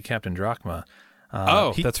of our buddy Captain Drachma.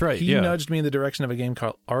 That's right. He nudged me in the direction of a game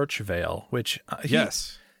called Archvale, which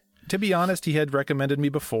yes. To be honest, he had recommended me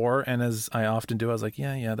before, and as I often do, I was like,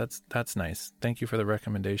 yeah, that's nice. Thank you for the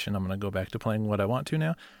recommendation. I'm going to go back to playing what I want to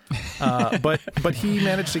now. But he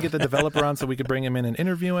managed to get the developer on so we could bring him in and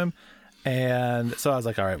interview him. And so I was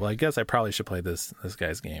like, all right, well, I guess I probably should play this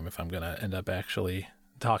guy's game if I'm going to end up actually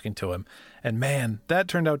talking to him. And man, that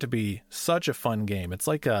turned out to be such a fun game. It's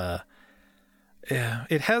like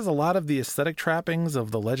it has a lot of the aesthetic trappings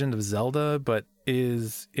of The Legend of Zelda, but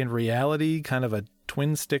is in reality kind of a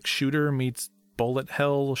twin stick shooter meets bullet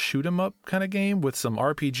hell shoot 'em up kind of game with some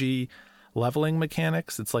RPG leveling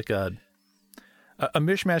mechanics. It's like a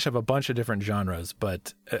mishmash of a bunch of different genres,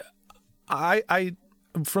 but I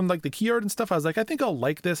from like the key art and stuff, I was like, I think I'll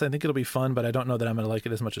like this. I think it'll be fun, but I don't know that I'm going to like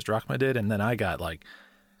it as much as Drachma did. And then I got like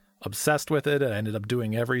obsessed with it. I ended up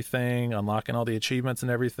doing everything, unlocking all the achievements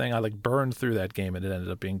and everything. I like burned through that game, and it ended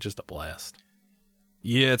up being just a blast.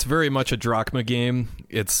 Yeah, it's very much a Drachma game.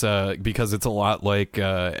 It's because it's a lot like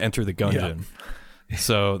Enter the Gungeon. Yeah.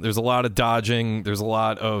 So there's a lot of dodging. There's a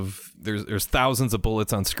lot of there's thousands of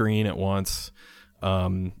bullets on screen at once.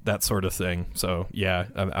 That sort of thing. So yeah,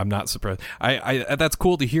 I'm not surprised. I that's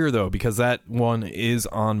cool to hear though, because that one is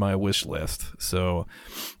on my wish list. So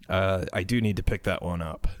I do need to pick that one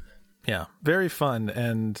up. Yeah, very fun.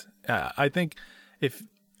 And I think if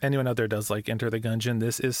anyone out there does like Enter the Gungeon,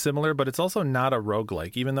 this is similar, but it's also not a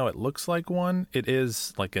roguelike. Even though it looks like one, it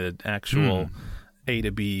is like an actual A to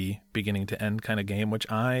B, beginning to end kind of game, which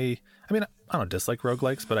I don't dislike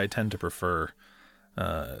roguelikes, but I tend to prefer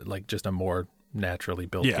like just a more naturally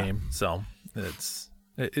built game. So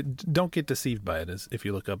don't get deceived by it as if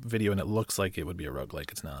you look up video and it looks like it would be a roguelike.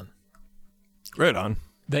 It's not. Right on.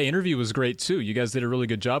 The interview was great too. You guys did a really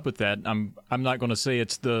good job with that. I'm not going to say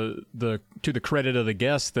it's the to the credit of the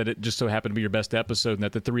guests that it just so happened to be your best episode and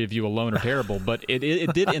that the three of you alone are terrible, but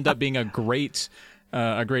it did end up being a great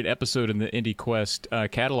episode in the Indie Quest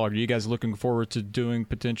catalog. Are you guys looking forward to doing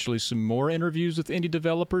potentially some more interviews with indie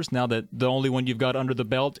developers now that the only one you've got under the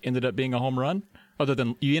belt ended up being a home run? Other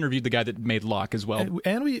than you interviewed the guy that made Locke as well.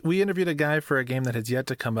 And we interviewed a guy for a game that has yet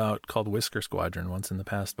to come out called Whisker Squadron once in the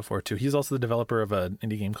past before, too. He's also the developer of an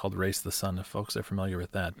indie game called Race the Sun, if folks are familiar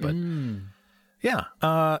with that. But yeah,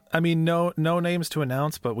 no names to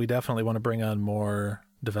announce, but we definitely want to bring on more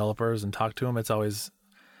developers and talk to them. It's always,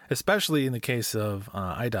 especially in the case of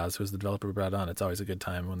IDOS, who's the developer we brought on, it's always a good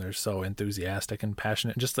time when they're so enthusiastic and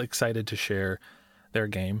passionate and just excited to share their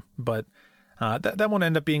game. But that won't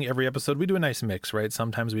end up being every episode. We do a nice mix, right?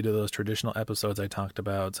 Sometimes we do those traditional episodes I talked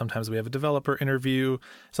about. Sometimes we have a developer interview.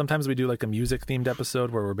 Sometimes we do like a music-themed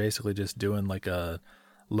episode where we're basically just doing like a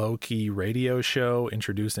low-key radio show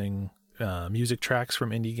introducing music tracks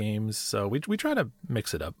from indie games. So we try to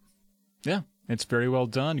mix it up. Yeah, it's very well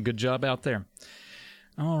done. Good job out there.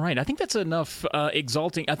 All right. I think that's enough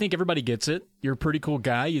exalting. I think everybody gets it. You're a pretty cool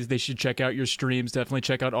guy. They should check out your streams. Definitely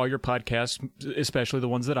check out all your podcasts, especially the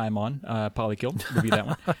ones that I'm on. Polykill would be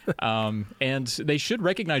that one. And they should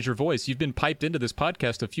recognize your voice. You've been piped into this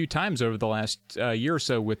podcast a few times over the last year or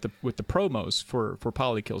so with the promos for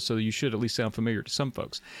Polykill, so you should at least sound familiar to some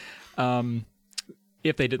folks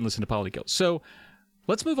if they didn't listen to Polykill. So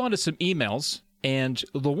let's move on to some emails. And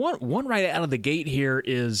the one right out of the gate here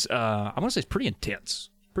is, I want to say it's pretty intense.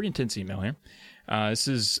 Pretty intense email here. It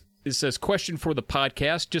says, question for the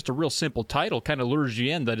podcast. Just a real simple title. Kind of lures you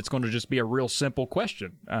in that it's going to just be a real simple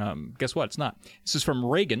question. Guess what? It's not. This is from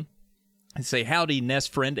Reagan. They say, howdy,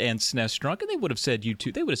 Nest friend and SNES drunk. And they would have said you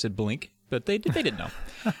too. They would have said Blink, but they didn't know.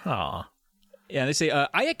 Aw. Yeah, they say,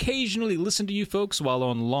 I occasionally listen to you folks while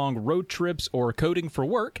on long road trips or coding for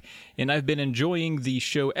work, and I've been enjoying the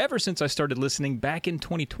show ever since I started listening back in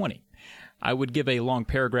 2020. I would give a long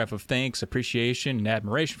paragraph of thanks, appreciation, and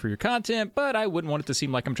admiration for your content, but I wouldn't want it to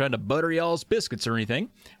seem like I'm trying to butter y'all's biscuits or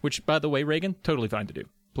anything, which, by the way, Reagan, totally fine to do.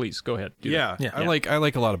 Please go ahead. Yeah, I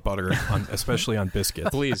like a lot of butter, especially on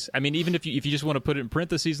biscuits. Please, I mean, even if you just want to put it in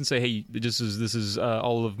parentheses and say, "Hey, this is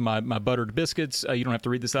all of my buttered biscuits," you don't have to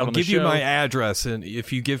read this out on the show. I'll give you my address, and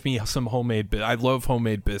if you give me some homemade, I love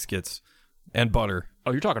homemade biscuits and butter.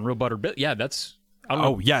 Oh, you're talking real buttered biscuits? Yeah, that's.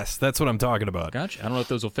 Yes, that's what I'm talking about. Gotcha. I don't know if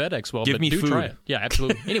those will FedEx well, Give but me do food. try it. Yeah,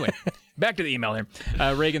 absolutely. Anyway, back to the email here.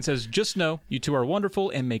 Reagan says, "Just know you two are wonderful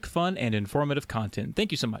and make fun and informative content.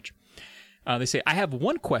 Thank you so much." They say, "I have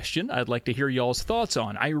one question I'd like to hear y'all's thoughts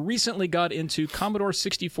on. I recently got into Commodore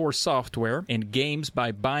 64 software and games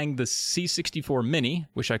by buying the C64 Mini.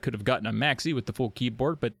 Wish I could have gotten a Maxi with the full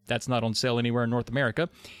keyboard, but that's not on sale anywhere in North America.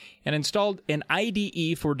 And installed an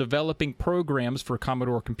IDE for developing programs for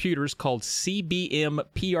Commodore computers called CBM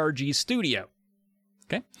PRG Studio.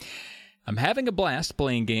 Okay. I'm having a blast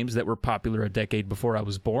playing games that were popular a decade before I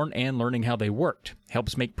was born and learning how they worked.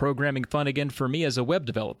 Helps make programming fun again for me as a web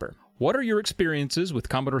developer. What are your experiences with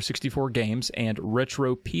Commodore 64 games and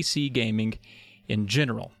retro PC gaming in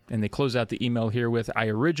general?" And they close out the email here with, "I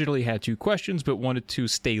originally had 2 questions, but wanted to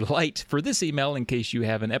stay light for this email in case you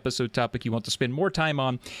have an episode topic you want to spend more time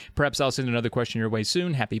on. Perhaps I'll send another question your way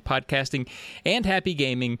soon. Happy podcasting and happy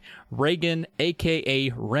gaming, Reagan, a.k.a.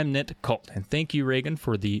 Remnant Cult." And thank you, Reagan,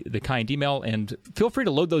 for the kind email. And feel free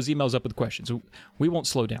to load those emails up with questions. We won't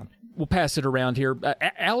slow down. We'll pass it around here.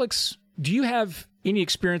 Alex, do you have any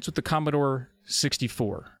experience with the Commodore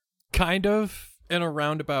 64? Kind of, in a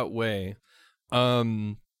roundabout way.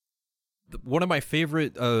 One of my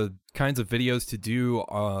favorite kinds of videos to do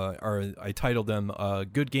are, I titled them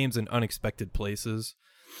Good Games in Unexpected Places.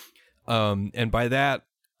 And by that,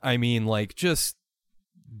 I mean like just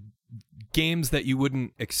games that you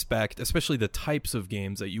wouldn't expect, especially the types of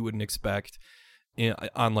games that you wouldn't expect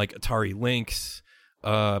on like Atari Lynx,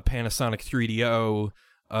 Panasonic 3DO,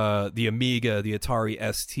 the Amiga, the Atari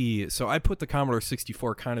ST. So I put the Commodore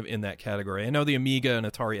 64 kind of in that category. I know the Amiga and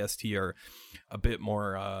Atari ST are a bit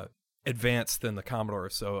more advanced than the Commodore,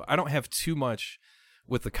 so I don't have too much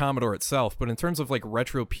with the Commodore itself. But in terms of like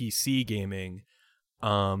retro PC gaming,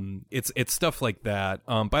 it's stuff like that.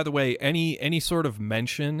 By the way, any sort of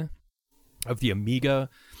mention of the Amiga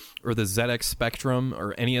or the ZX Spectrum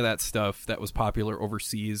or any of that stuff that was popular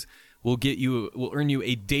overseas will earn you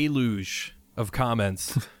a deluge of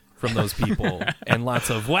comments from those people and lots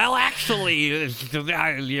of, well, actually,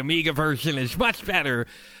 the Amiga version is much better.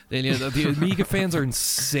 And, the Amiga fans are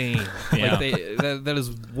insane. Yeah. Like that is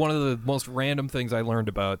one of the most random things I learned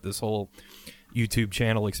about this whole YouTube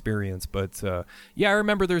channel experience. But I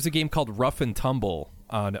remember there's a game called Rough and Tumble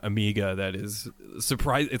on Amiga that is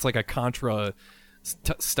it's like a Contra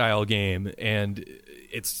style game, and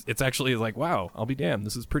it's actually like, wow, I'll be damned,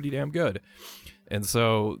 this is pretty damn good. And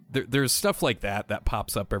so there's stuff like that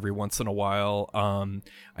pops up every once in a while.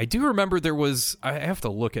 I do remember there was, I have to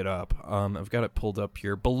look it up. I've got it pulled up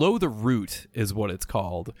here. Below the Root is what it's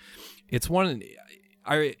called. It's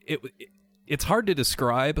it's hard to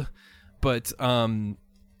describe, but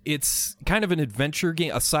it's kind of an adventure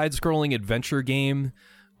game, a side-scrolling adventure game.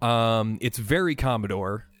 It's very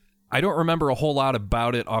Commodore. I don't remember a whole lot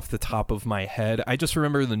about it off the top of my head. I just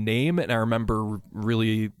remember the name, and I remember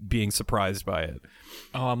really being surprised by it.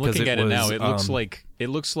 Oh, I'm looking at it now. It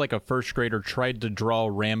looks like a first grader tried to draw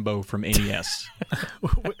Rambo from NES.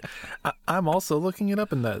 I'm also looking it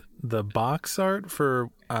up in the box art for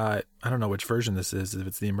I don't know which version this is, if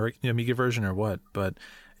it's the Amiga version or what, but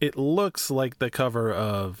it looks like the cover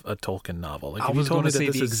of a Tolkien novel. Like, I was going to say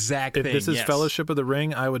the exact thing. If this is Fellowship of the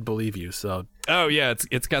Ring, I would believe you. So, oh yeah,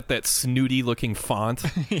 it's got that snooty looking font,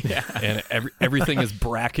 yeah, and everything is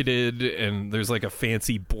bracketed, and there's like a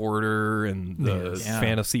fancy border and the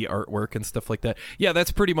fantasy artwork and stuff like that. Yeah,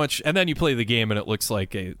 that's pretty much. And then you play the game, and it looks like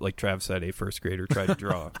Trav said, a first grader tried to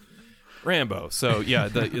draw Rambo. So yeah,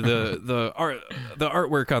 the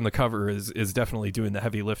artwork on the cover is definitely doing the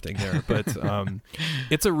heavy lifting there. But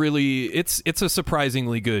it's a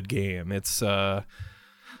surprisingly good game. It's I'd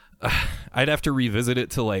have to revisit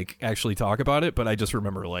it to like actually talk about it, but I just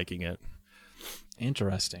remember liking it.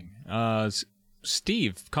 Interesting.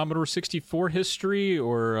 Steve, Commodore 64 history,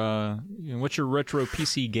 or what's your retro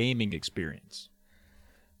PC gaming experience?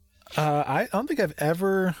 I don't think I've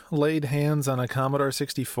ever laid hands on a Commodore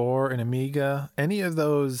 64, an Amiga, any of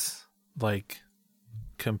those like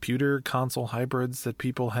computer console hybrids that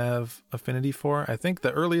people have affinity for. I think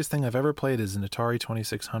the earliest thing I've ever played is an Atari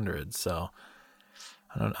 2600. So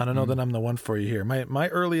I don't know that I'm the one for you here. My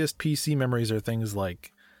earliest PC memories are things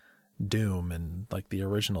like Doom and like the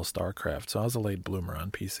original StarCraft. So I was a late bloomer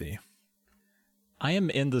on PC. I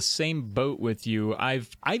am in the same boat with you.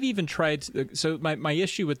 I've even tried. So my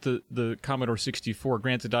issue with the Commodore 64.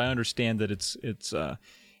 Granted, I understand that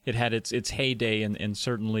it had its heyday, and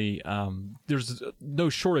certainly there's no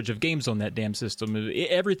shortage of games on that damn system.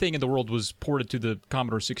 Everything in the world was ported to the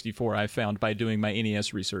Commodore 64. I found by doing my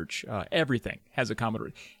NES research. Everything has a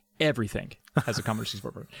Commodore. Everything has a Commodore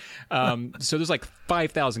 64. So there's like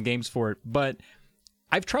 5,000 games for it, but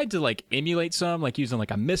I've tried to like emulate some, like using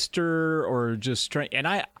like a Mister or just try, and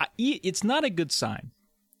it's not a good sign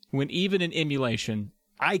when even in emulation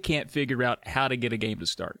I can't figure out how to get a game to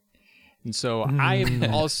start. And so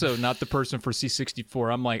I'm also not the person for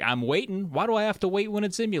C64. I'm like, I'm waiting. Why do I have to wait when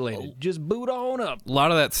it's emulated? Just boot on up. A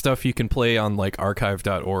lot of that stuff you can play on like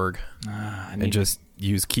archive.org and just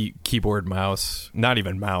use keyboard, mouse. Not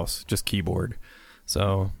even mouse, just keyboard.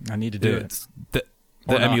 So I need to do it. The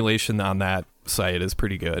emulation on that site is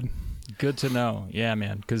pretty good. Good to know. Yeah,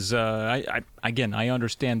 man. Because I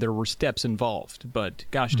understand there were steps involved, but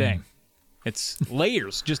gosh dang. It's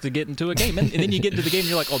layers just to get into a game. And then you get into the game and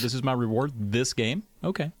you're like, oh, this is my reward, this game?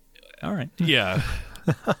 Okay. All right. Yeah.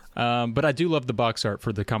 But I do love the box art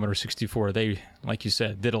for the Commodore 64. They, like you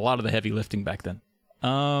said, did a lot of the heavy lifting back then.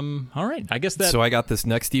 All right. I guess that... So I got this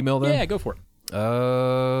next email then? Yeah, go for it.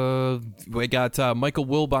 We got Michael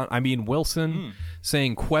Wilson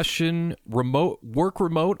saying, question, work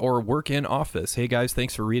remote or work in office? Hey guys,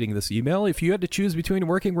 thanks for reading this email. If you had to choose between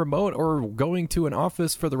working remote or going to an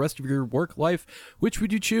office for the rest of your work life, which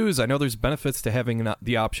would you choose? I know there's benefits to having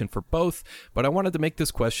the option for both, but I wanted to make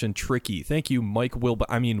this question tricky. Thank you, Wilson.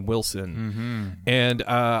 Mm-hmm. And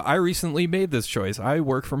I recently made this choice. I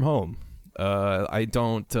work from home. I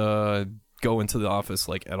don't go into the office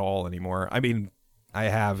like at all anymore. I mean, I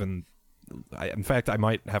have, and in fact, I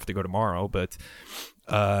might have to go tomorrow, but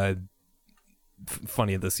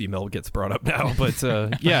funny this email gets brought up now, but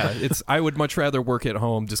yeah, I would much rather work at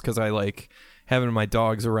home just because I like having my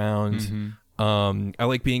dogs around. Mm-hmm. I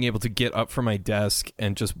like being able to get up from my desk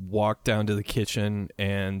and just walk down to the kitchen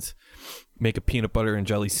and make a peanut butter and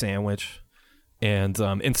jelly sandwich. And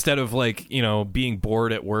instead of like, being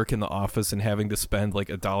bored at work in the office and having to spend like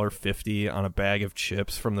 $1.50 on a bag of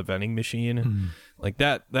chips from the vending machine, like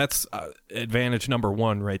that's advantage number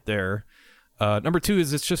one right there. Number two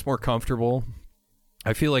is it's just more comfortable.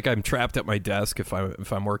 I feel like I'm trapped at my desk if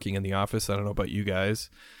I'm working in the office. I don't know about you guys.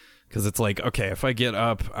 Because it's like, okay, if I get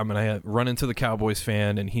up, I'm going to run into the Cowboys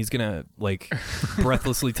fan, and he's going to, like,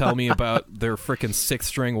 breathlessly tell me about their freaking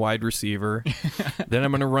sixth-string wide receiver. Then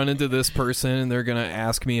I'm going to run into this person, and they're going to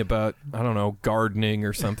ask me about, I don't know, gardening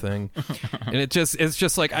or something. And it's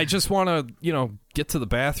just like, I just want to, get to the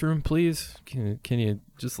bathroom, please. Can you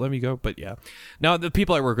just let me go? But, yeah. Now, the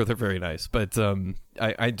people I work with are very nice, but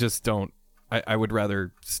I just don't. I would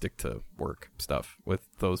rather stick to work stuff with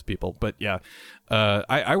those people. But yeah,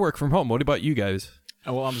 I work from home. What about you guys?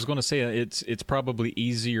 Well, I was going to say it's probably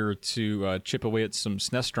easier to chip away at some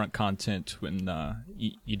SNES Drunk content when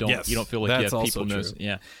you don't feel like you have people knows.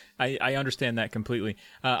 Yeah, I understand that completely.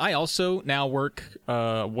 I also now work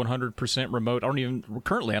 100% remote. I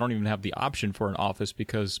don't even have the option for an office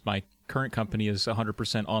because my current company is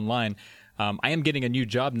 100% online. I am getting a new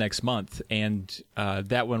job next month, and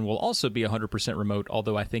that one will also be 100% remote.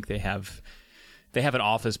 Although I think they have an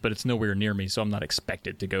office, but it's nowhere near me, so I'm not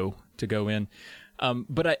expected to go in.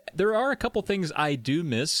 But there are a couple things I do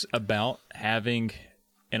miss about having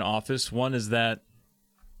an office. One is that,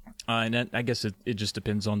 and I guess it just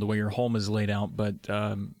depends on the way your home is laid out, but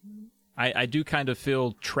I do kind of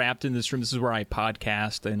feel trapped in this room. This is where I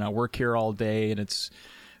podcast, and I work here all day, and it's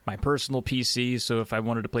my personal PC, so if I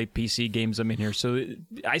wanted to play PC games, I'm in here. So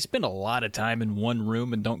I spend a lot of time in one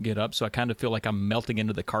room and don't get up, so I kind of feel like I'm melting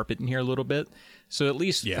into the carpet in here a little bit. So at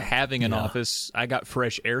least having an office, I got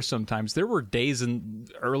fresh air sometimes. There were days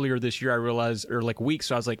earlier this year I realized, or like weeks,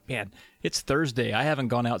 so I was like, man, it's Thursday. I haven't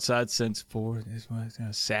gone outside since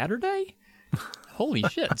Saturday? Holy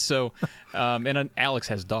shit. So, and Alex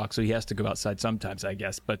has dogs, so he has to go outside sometimes, I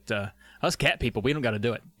guess. But us cat people, we don't got to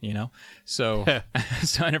do it, So,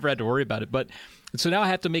 so I never had to worry about it. But so now I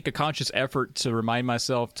have to make a conscious effort to remind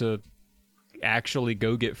myself to actually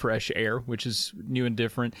go get fresh air, which is new and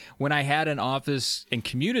different. When I had an office and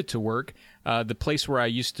commuted to work, the place where I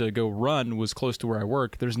used to go run was close to where I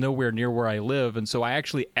work. There's nowhere near where I live, and so I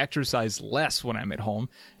actually exercise less when I'm at home.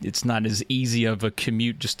 It's not as easy of a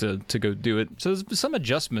commute just to go do it. So there's some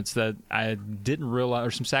adjustments that I didn't realize,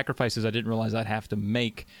 or some sacrifices I didn't realize I'd have to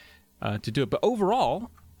make to do it. But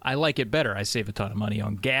overall, I like it better. I save a ton of money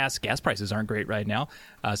on gas. Gas prices aren't great right now.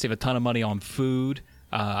 I save a ton of money on food.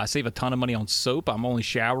 I save a ton of money on soap. I'm only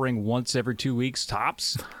showering once every 2 weeks,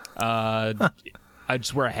 tops. I I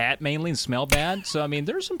just wear a hat mainly and smell bad. So, I mean,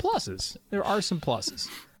 there's some pluses. There are some pluses.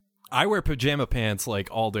 I wear pajama pants like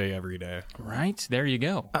all day, every day. Right? There you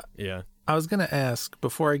go. Yeah. I was going to ask,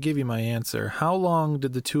 before I give you my answer, how long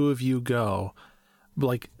did the two of you go,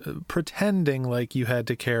 like, pretending like you had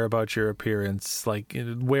to care about your appearance, like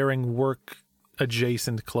wearing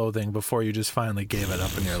work-adjacent clothing before you just finally gave it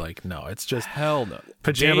up and you're like, no, it's just hell no.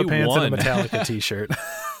 pajama pants and a Metallica t-shirt.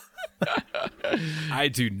 I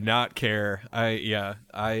do not care.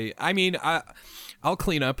 I mean, I'll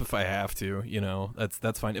clean up if I have to, you know,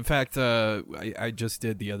 that's fine. In fact, I just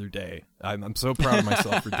did the other day. I'm so proud of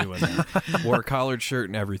myself for doing that. Wore a collared shirt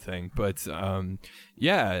and everything. But,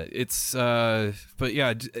 yeah, it's, but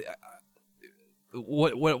yeah,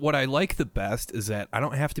 what I like the best is that I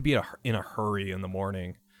don't have to be in a hurry in the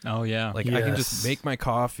morning. Oh, yeah. Like, I can just make my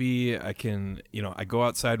coffee. I can, you know, I go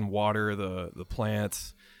outside and water the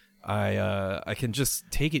plants. I can just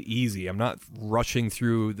take it easy. I'm not rushing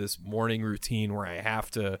through this morning routine where I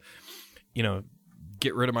have to, you know,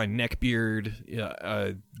 get rid of my neck beard,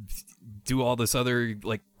 do all this other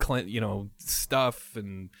like, you know, stuff,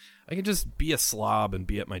 and I can just be a slob and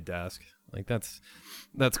be at my desk. Like that's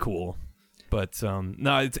cool. But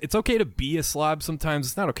no, it's okay to be a slob sometimes.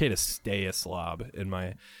 It's not okay to stay a slob, in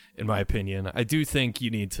my opinion. I do think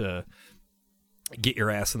you need to get your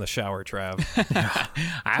ass in the shower, Trav.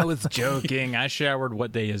 I was joking. I showered.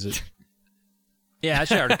 What day is it? Yeah, I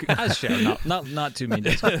showered. Not too many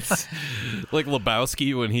days. Like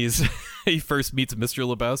Lebowski when he first meets Mr.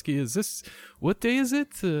 Lebowski. Is this, what day is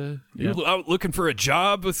it? You out looking for a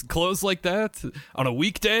job with clothes like that on a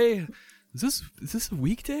weekday? Is this a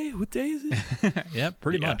weekday? What day is it? Yeah,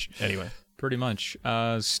 pretty much. Anyway, pretty much.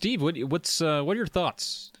 Steve, what are your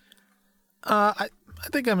thoughts? I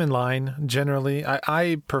think I'm in line generally.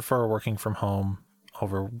 I prefer working from home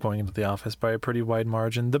over going into the office by a pretty wide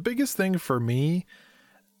margin. The biggest thing for me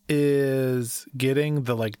is getting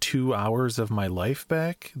the like 2 hours of my life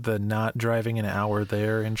back, the not driving an hour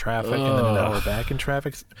there in traffic and then an hour back in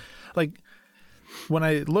traffic. Like when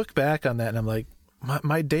I look back on that and I'm like,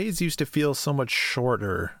 my days used to feel so much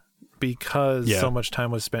shorter because so much time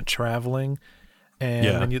was spent traveling. And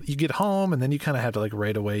then you get home, and then you kind of have to, like,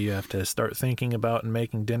 right away, you have to start thinking about and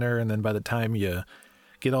making dinner. And then by the time you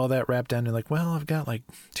get all that wrapped down, you're like, well, I've got, like,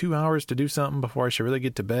 2 hours to do something before I should really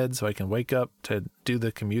get to bed so I can wake up to do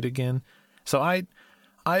the commute again. So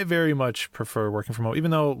I very much prefer working from home,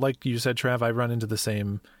 even though, like you said, Trav, I run into the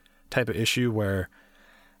same type of issue where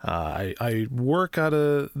I work out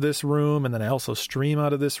of this room, and then I also stream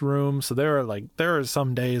out of this room. So there are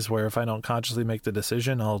some days where if I don't consciously make the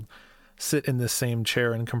decision, I'll sit in this same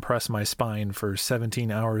chair and compress my spine for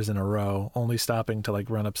 17 hours in a row, only stopping to like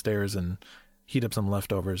run upstairs and heat up some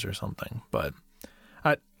leftovers or something. But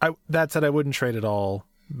I that said, I wouldn't trade it all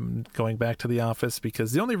going back to the office,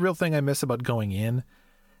 because the only real thing I miss about going in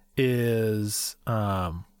is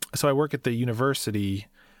so I work at the university,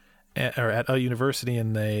 or at a university,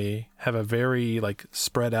 and they have a very like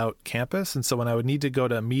spread out campus. And so when I would need to go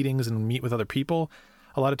to meetings and meet with other people,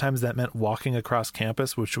 a lot of times that meant walking across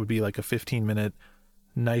campus, which would be like a 15-minute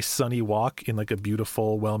nice sunny walk in like a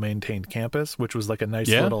beautiful, well-maintained campus, which was like a nice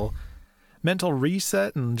little mental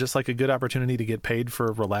reset and just like a good opportunity to get paid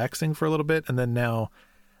for relaxing for a little bit. And then now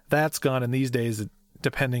that's gone. And these days,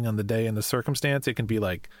 depending on the day and the circumstance, it can be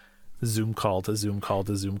like Zoom call to Zoom call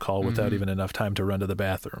to Zoom call without even enough time to run to the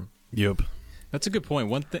bathroom. Yep. That's a good point.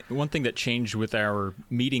 One thing that changed with our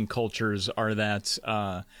meeting cultures are that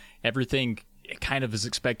everything kind of is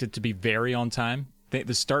expected to be very on time.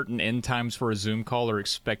 The start and end times for a Zoom call are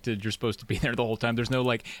expected. You're supposed to be there the whole time. There's no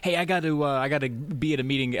like, hey, I got to be at a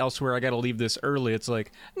meeting elsewhere. I got to leave this early. It's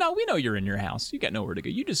like, no, we know you're in your house. You got nowhere to go.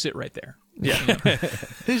 You just sit right there. Yeah,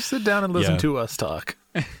 just sit down and listen to us talk.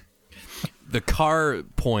 The car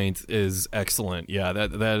point is excellent. Yeah,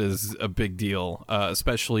 that is a big deal,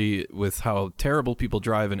 especially with how terrible people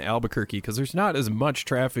drive in Albuquerque, because there's not as much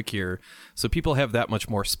traffic here. So people have that much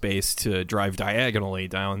more space to drive diagonally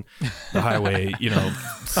down the highway,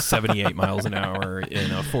 78 miles an hour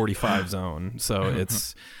in a 45 zone. So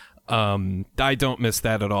it's... I don't miss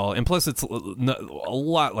that at all. And plus, it's a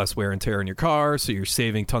lot less wear and tear in your car, so you're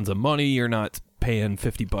saving tons of money. You're not paying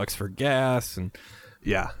 $50 for gas, and...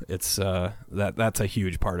 yeah, it's that's a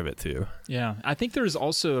huge part of it too. Yeah, I think there's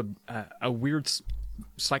also a weird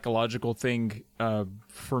psychological thing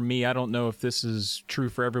for me. I don't know if this is true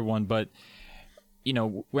for everyone, but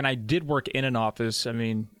when I did work in an office, I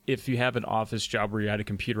mean, if you have an office job where you're at a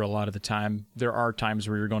computer a lot of the time, there are times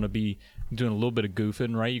where you're going to be doing a little bit of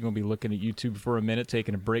goofing, right? You're going to be looking at YouTube for a minute,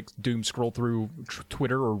 taking a break, doom scroll through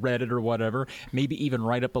Twitter or Reddit or whatever, maybe even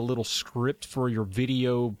write up a little script for your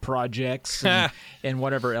video projects and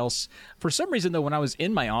whatever else. For some reason, though, when I was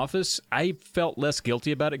in my office, I felt less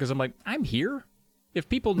guilty about it because I'm like, I'm here. If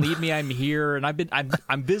people need me, I'm here, and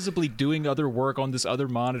I'm visibly doing other work on this other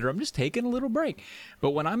monitor. I'm just taking a little break.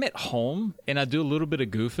 But when I'm at home and I do a little bit of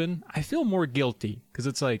goofing, I feel more guilty because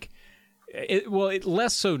it's like,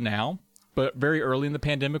 less so now, but very early in the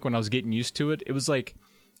pandemic when I was getting used to it, it was like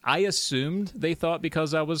I assumed they thought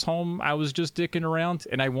because I was home, I was just dicking around,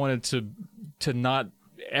 and I wanted to not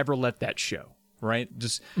ever let that show. Right,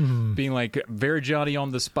 just being like very Johnny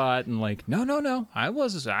on the spot and like, no,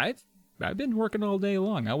 I've been working all day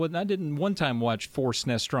long. I didn't one time watch 4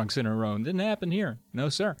 SNES Trunks in a row. It didn't happen here. No,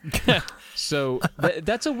 sir. So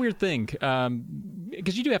that's a weird thing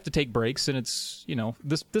because you do have to take breaks, and it's,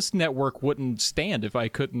 this network wouldn't stand if I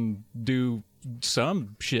couldn't do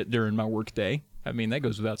some shit during my work day. I mean, that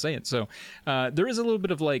goes without saying. So there is a little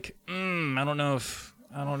bit of like, I don't know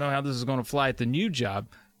how this is going to fly at the new job.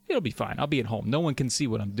 It'll be fine. I'll be at home. No one can see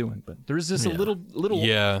what I'm doing. But there's this a little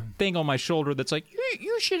thing on my shoulder that's like,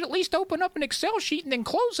 you should at least open up an Excel sheet and then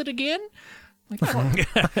close it again. Like, I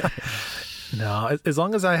don't No, as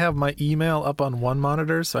long as I have my email up on one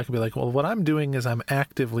monitor, so I can be like, well, what I'm doing is I'm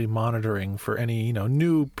actively monitoring for any,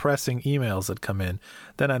 new pressing emails that come in.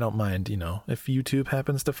 Then I don't mind, if YouTube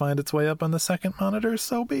happens to find its way up on the second monitor,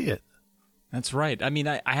 so be it. That's right. I mean,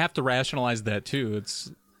 I have to rationalize that too.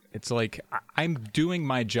 It's like I'm doing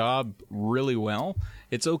my job really well.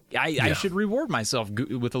 It's okay. I should reward myself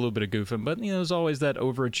with a little bit of goofing, but there's always that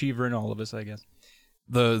overachiever in all of us, I guess.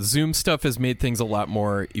 The Zoom stuff has made things a lot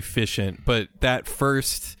more efficient, but that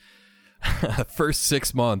first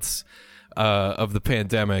 6 months of the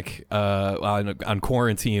pandemic on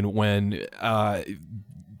quarantine, when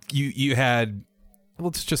you had,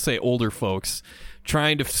 let's just say, older folks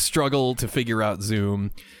trying to struggle to figure out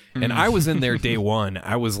Zoom. And I was in there day one.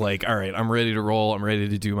 I was like, all right, I'm ready to roll. I'm ready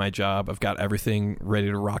to do my job. I've got everything ready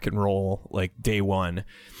to rock and roll, like day one.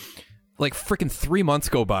 Like freaking 3 months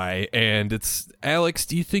go by, and it's, Alex,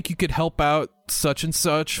 do you think you could help out such and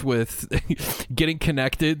such with getting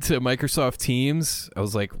connected to Microsoft Teams? I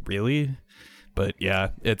was like, really? But yeah,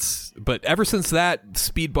 but ever since that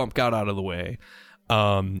speed bump got out of the way,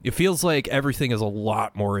 it feels like everything is a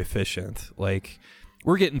lot more efficient. Like,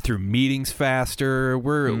 we're getting through meetings faster.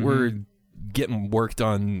 We're getting work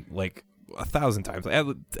done like 1,000 times,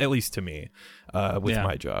 at least to me, with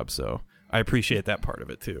my job. So I appreciate that part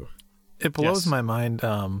of it too. It blows my mind.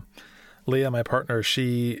 Leah, my partner,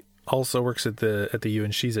 she also works at the U,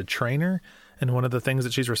 and she's a trainer. And one of the things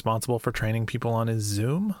that she's responsible for training people on is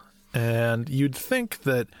Zoom. And you'd think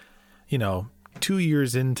that, 2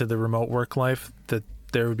 years into the remote work life, that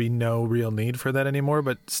there would be no real need for that anymore.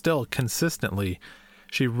 But still, consistently,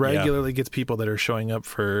 she regularly gets people that are showing up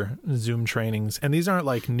for Zoom trainings. And these aren't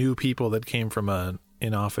like new people that came from an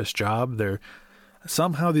in-office job.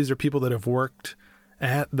 These are people that have worked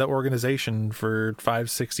at the organization for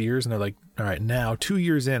 5-6 years, and they're like, all right, now 2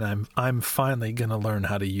 years in, I'm finally gonna learn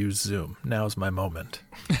how to use Zoom. Now's my moment.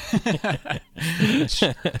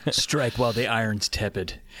 Strike while the iron's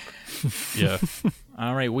tepid. Yeah.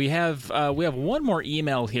 All right, we have one more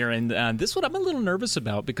email here, and this one I'm a little nervous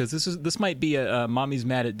about because this might be a mommy's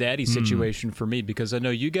mad at daddy situation for me, because I know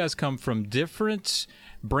you guys come from different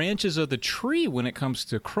branches of the tree when it comes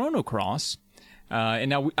to Chrono Cross. And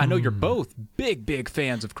now I know you're both big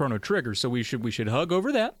fans of Chrono Trigger, so we should hug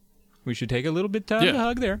over that. We should take a little bit of time to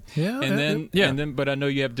hug there. Yeah, and then, but I know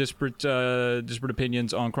you have disparate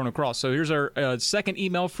opinions on Chrono Cross. So here's our second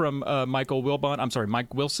email from Mike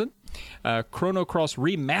Wilson. Chrono Cross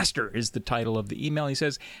Remaster is the title of the email. He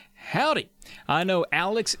says, "Howdy. I know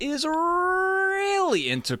Alex is really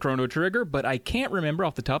into Chrono Trigger, but I can't remember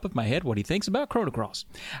off the top of my head what he thinks about Chrono Cross.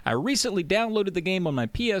 I recently downloaded the game on my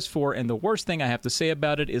PS4, and the worst thing I have to say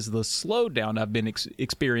about it is the slowdown I've been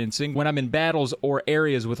experiencing when I'm in battles or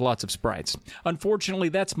areas with lots of sprites. Unfortunately,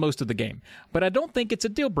 that's most of the game, but I don't think it's a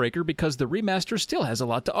deal breaker because the remaster still has a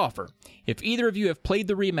lot to offer. If either of you have played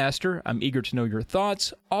the remaster, I'm eager to know your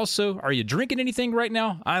thoughts. Also, are you drinking anything right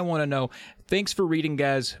now? I want to know. Thanks for reading,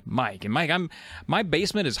 guys. Mike. And Mike, my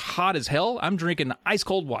basement is hot as hell. I'm drinking ice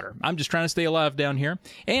cold water. I'm just trying to stay alive down here.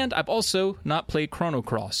 And I've also not played Chrono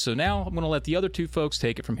Cross. So now I'm going to let the other two folks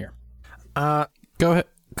take it from here." Go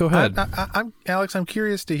ahead. I'm Alex, I'm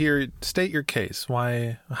curious to state your case.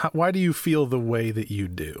 Why do you feel the way that you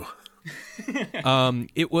do?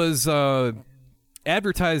 It was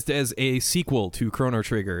advertised as a sequel to Chrono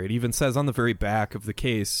Trigger. It even says on the very back of the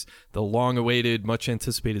case, the long-awaited,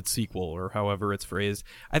 much-anticipated sequel, or however it's phrased.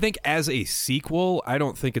 I think as a sequel, I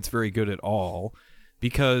don't think it's very good at all,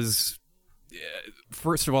 because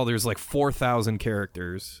first of all, there's like 4,000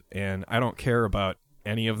 characters, and I don't care about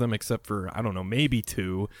any of them except for, I don't know, maybe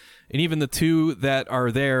 2. And even the 2 that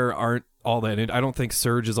are there aren't all that. I don't think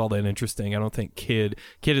Surge is all that interesting. I don't think Kid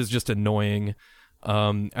is just annoying.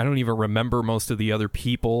 I don't even remember most of the other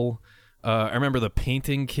people. I remember the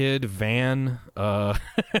painting kid, Van. I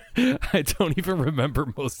don't even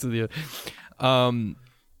remember most of the...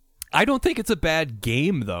 I don't think it's a bad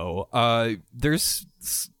game, though. The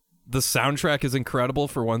soundtrack is incredible,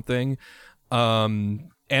 for one thing.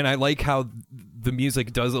 And I like how the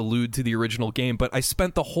music does allude to the original game, but I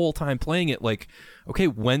spent the whole time playing it like, okay,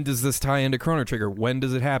 when does this tie into Chrono Trigger? When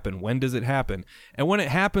does it happen? When does it happen? And when it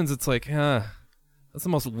happens, it's like, that's the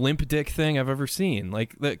most limp dick thing I've ever seen.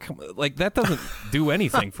 Like that doesn't do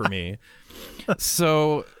anything for me.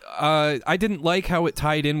 So I didn't like how it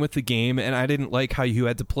tied in with the game, and I didn't like how you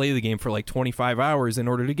had to play the game for like 25 hours in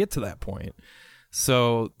order to get to that point.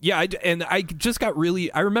 So yeah, I just got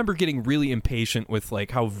I remember getting really impatient with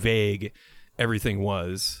like how vague everything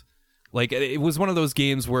was. Like it was one of those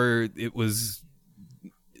games where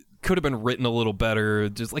could have been written a little better.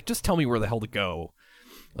 Just tell me where the hell to go.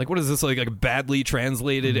 Like, what is this, like a badly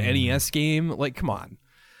translated NES game? Like, come on.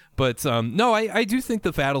 But no, I do think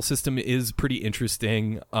the battle system is pretty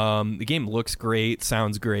interesting. The game looks great,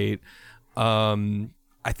 sounds great.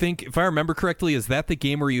 I think, if I remember correctly, is that the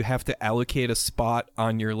game where you have to allocate a spot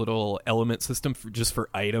on your little element system for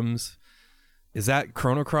items? Is that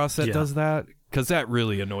Chrono Cross that does that? Because that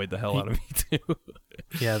really annoyed the hell out of me, too.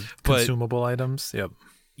 Yeah, consumable items, yep.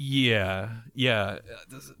 Yeah.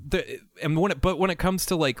 But when it comes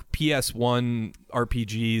to like PS1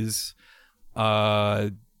 RPGs,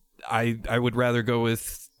 I would rather go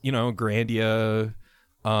with, Grandia,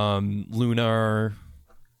 Lunar.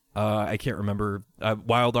 I can't remember.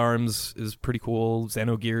 Wild Arms is pretty cool.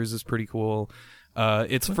 Xenogears is pretty cool.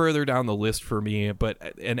 It's further down the list for me,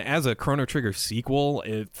 and as a Chrono Trigger sequel,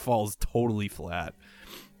 it falls totally flat.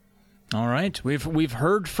 All right, we've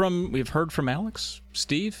heard from Alex.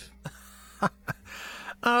 Steve, I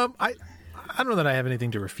don't know that I have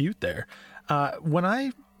anything to refute there. When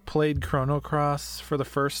I played Chrono Cross for the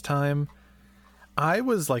first time, I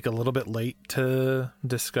was like a little bit late to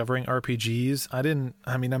discovering RPGs.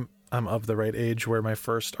 I'm of the right age where my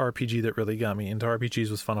first RPG that really got me into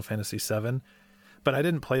RPGs was Final Fantasy VII, but I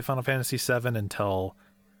didn't play Final Fantasy VII until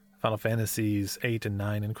Final Fantasies 8 and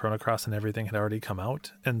 9 and Chrono Cross and everything had already come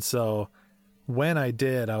out. And so when I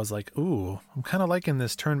did, I was like, ooh, I'm kind of liking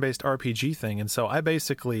this turn-based RPG thing. And so I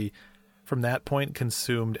basically, from that point,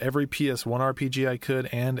 consumed every PS1 RPG I could,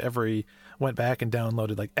 and went back and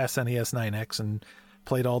downloaded like SNES 9X and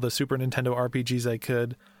played all the Super Nintendo RPGs I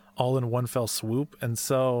could, all in one fell swoop. And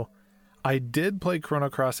so I did play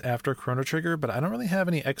Chrono Cross after Chrono Trigger, but I don't really have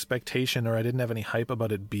any expectation, or I didn't have any hype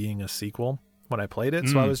about it being a sequel when I played it.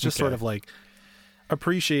 So I was just sort of like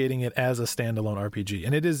appreciating it as a standalone RPG.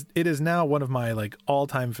 And it is now one of my like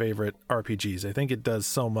all-time favorite RPGs. I think it does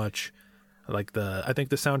so much. I think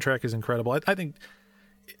the soundtrack is incredible. I think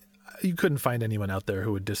you couldn't find anyone out there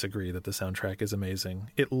who would disagree that the soundtrack is amazing.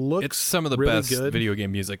 It's some of the really best good video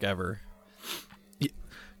game music ever. Yeah,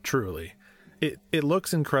 truly. It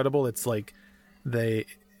looks incredible. It's like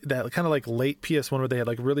that kind of like late PS1 where they had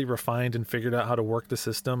like really refined and figured out how to work the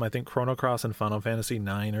system. I think Chrono Cross and Final Fantasy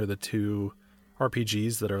 9 are the two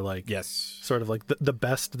RPGs that are like, yes, sort of like the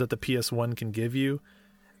best that the PS1 can give you.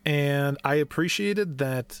 And I appreciated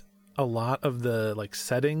that a lot of the like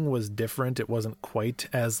setting was different. It wasn't quite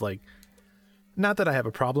as like, not that I have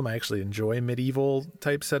a problem. I actually enjoy medieval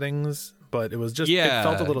type settings, but it was just, it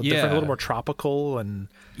felt a little different, a little more tropical. And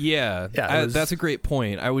that's a great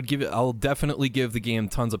point. I'll definitely give the game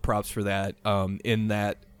tons of props for that. In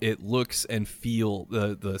that it looks and feel,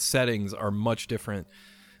 the settings are much different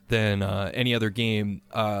than any other game.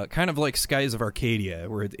 Kind of like Skies of Arcadia,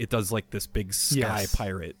 where it does like this big sky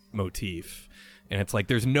pirate motif. And it's like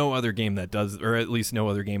there's no other game that does, or at least no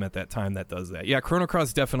other game at that time that does that. Yeah, Chrono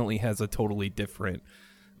Cross definitely has a totally different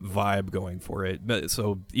vibe going for it. But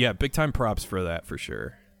so yeah, big time props for that for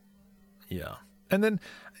sure. Yeah. And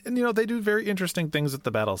they do very interesting things with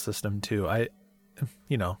the battle system too. I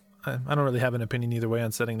don't really have an opinion either way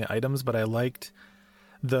on setting the items, but I liked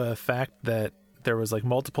the fact that there was like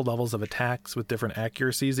multiple levels of attacks with different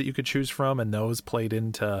accuracies that you could choose from, and those played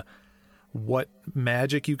into what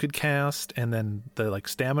magic you could cast, and then the like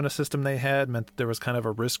stamina system they had meant that there was kind of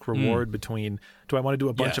a risk reward between, do I want to do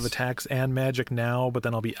a bunch of attacks and magic now, but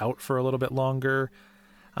then I'll be out for a little bit longer.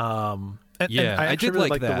 And I did really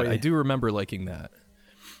like that. the way, I do remember liking that.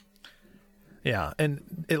 Yeah,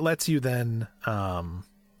 and it lets you then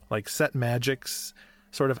like set magics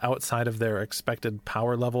sort of outside of their expected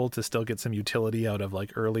power level to still get some utility out of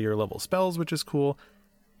like earlier level spells, which is cool.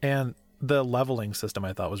 And the leveling system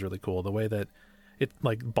I thought was really cool. The way that it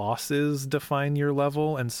like bosses define your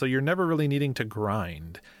level, and so you're never really needing to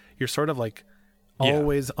grind. You're sort of like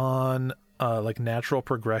always on like natural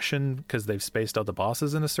progression because they've spaced out the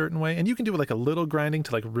bosses in a certain way. And you can do like a little grinding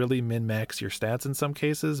to like really min-max your stats in some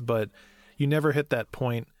cases, but you never hit that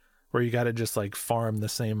point where you got to just like farm the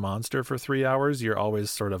same monster for 3 hours. You're always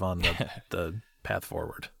sort of on the path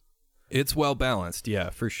forward. It's well balanced,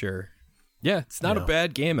 yeah, for sure. Yeah, it's not a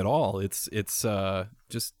bad game at all. It's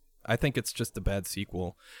just, I think it's just a bad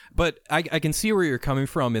sequel. But I can see where you're coming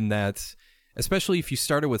from in that, especially if you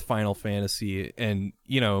started with Final Fantasy and,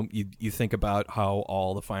 you think about how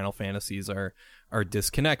all the Final Fantasies are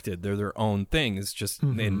disconnected. They're their own things, just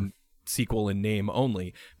in sequel in name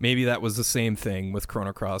only. Maybe that was the same thing with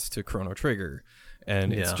Chrono Cross to Chrono Trigger.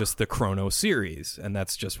 And it's just the Chrono series, and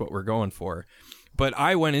that's just what we're going for. But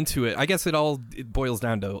I went into it, I guess it boils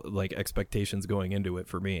down to like expectations going into it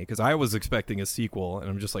for me, because I was expecting a sequel and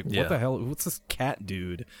I'm just like, what the hell, what's this cat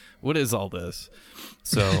dude, what is all this?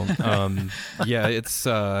 So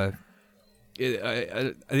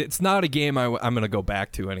it's not a game I'm gonna go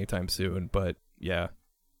back to anytime soon, but yeah.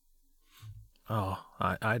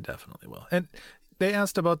 I definitely will. And they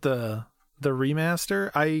asked about the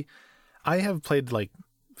remaster. I have played like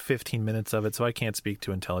 15 minutes of it, so I can't speak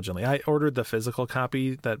too intelligently. I ordered the physical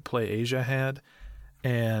copy that PlayAsia had,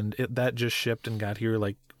 and that just shipped and got here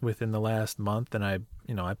like within the last month, and I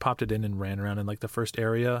popped it in and ran around in like the first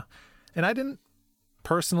area, and I didn't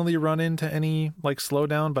personally run into any like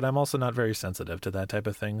slowdown, but I'm also not very sensitive to that type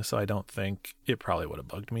of thing, so I don't think it probably would have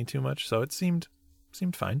bugged me too much, so it seemed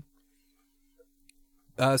fine.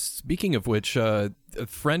 Speaking of which, a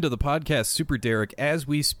friend of the podcast, Super Derek, as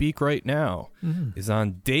we speak right now, is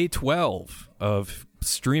on day 12 of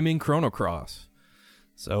streaming Chrono Cross.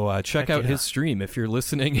 So check out his stream if you're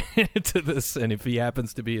listening to this, and if he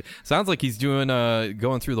happens to be, sounds like he's doing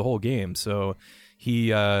going through the whole game. So he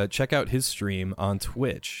check out his stream on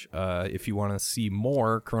Twitch if you want to see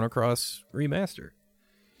more Chrono Cross Remaster.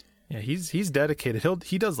 Yeah, he's dedicated.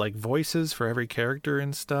 He does like voices for every character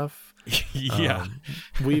and stuff. Yeah,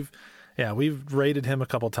 we've raided him a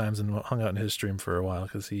couple times and hung out in his stream for a while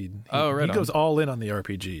because he goes all in on the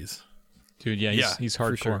RPGs. Dude, he's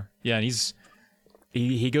hardcore. Sure. Yeah, and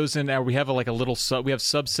he goes in there. We have we have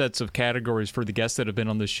subsets of categories for the guests that have been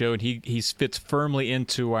on the show, and he fits firmly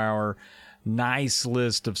into our nice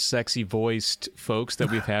list of sexy voiced folks that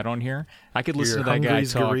we've had on here. I could listen to that guy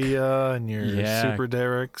talk. Guria and your Super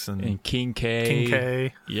Derek's and King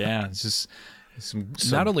K. Yeah, it's just some...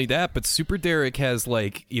 Not only that, but Super Derek has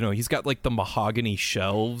he's got like the mahogany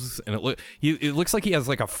shelves, and it looks like he has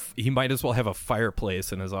he might as well have a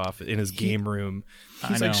fireplace in his game room.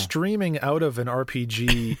 He's like streaming out of an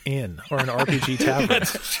RPG inn or an RPG tavern.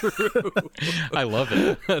 That's true. I love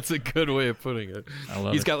it. That's a good way of putting it.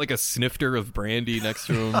 He's got like a snifter of brandy next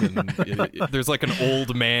to him, and there's like an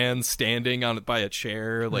old man standing by a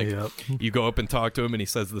chair. You go up and talk to him, and he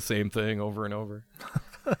says the same thing over and over.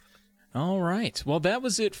 All right. Well, that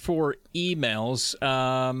was it for emails.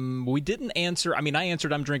 We didn't answer. I mean, I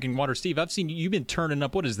answered I'm drinking water. Steve, I've seen you've been turning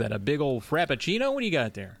up. What is that, a big old Frappuccino? What do you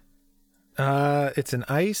got there? It's an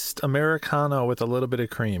iced Americano with a little bit of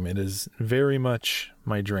cream. It is very much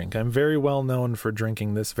my drink. I'm very well known for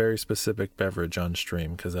drinking this very specific beverage on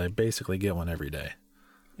stream because I basically get one every day.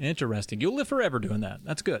 Interesting. You'll live forever doing that.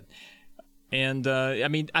 That's good. And I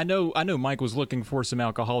mean, I know Mike was looking for some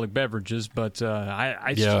alcoholic beverages, but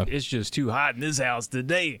it's just too hot in this house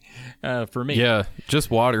today for me. Yeah,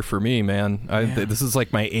 just water for me, man. This is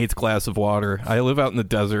like my 8th glass of water. I live out in the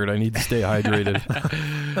desert. I need to stay hydrated.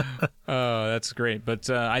 That's great. But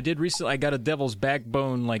I did recently. I got a Devil's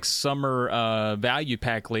Backbone summer value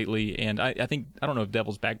pack lately, and I don't know if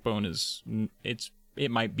Devil's Backbone it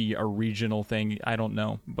might be a regional thing. I don't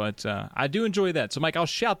know. But I do enjoy that. So, Mike, I'll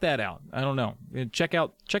shout that out. I don't know. Check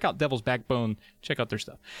out Devil's Backbone. Check out their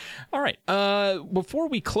stuff. All right. Before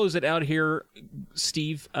we close it out here,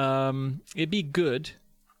 Steve, it'd be good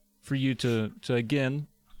for you to again,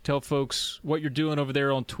 tell folks what you're doing over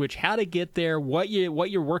there on Twitch, how to get there, what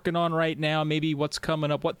you're working on right now, maybe what's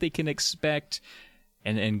coming up, what they can expect,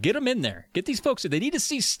 and get them in there. Get these folks. They need to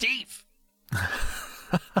see Steve.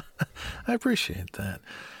 I appreciate that.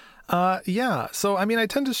 Yeah. So, I mean, I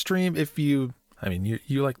tend to stream you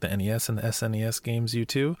like the NES and the SNES games, you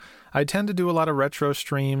too. I tend to do a lot of retro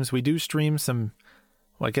streams. We do stream some,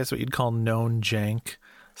 well, I guess what you'd call known jank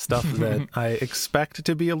stuff that I expect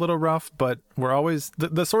to be a little rough, but we're always,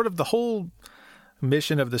 the whole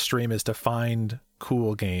mission of the stream is to find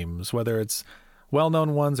cool games, whether it's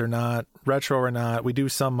well-known ones or not, retro or not. We do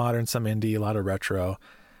some modern, some indie, a lot of retro.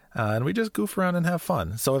 And we just goof around and have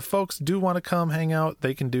fun. So if folks do want to come hang out,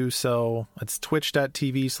 they can do so. It's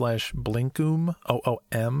twitch.tv/Blinkoom,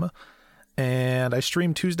 OOM. And I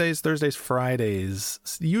stream Tuesdays, Thursdays, Fridays,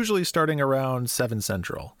 usually starting around 7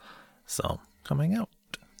 Central. So come hang out.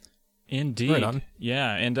 Indeed. Right on.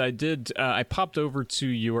 Yeah, and I popped over to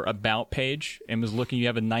your About page and was looking. You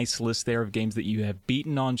have a nice list there of games that you have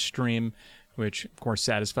beaten on stream, which, of course,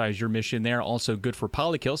 satisfies your mission there. Also good for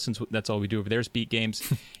Polykill, since that's all we do over there is beat games.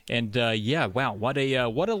 And, yeah, wow, what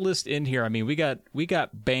a list in here. I mean, we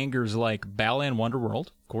got bangers like Balan Wonderworld,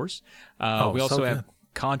 of course. We also have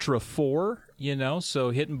Contra 4, so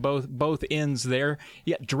hitting both ends there.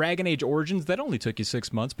 Yeah, Dragon Age Origins, that only took you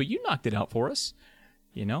 6 months, but you knocked it out for us,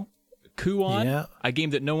 Kuon, a game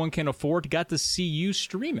that no one can afford, got to see you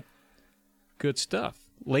stream it. Good stuff.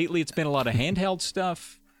 Lately, it's been a lot of handheld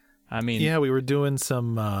stuff. I mean, yeah, we were doing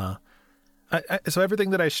some. So everything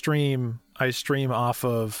that I stream off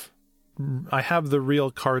of. I have the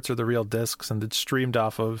real carts or the real discs, and it's streamed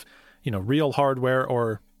off of, real hardware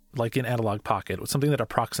or like in Analog Pocket, something that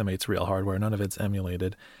approximates real hardware. None of it's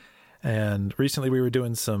emulated. And recently we were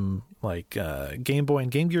doing some like Game Boy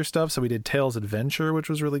and Game Gear stuff. So we did Tails Adventure, which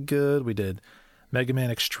was really good. We did Mega Man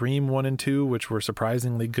Extreme 1 and 2, which were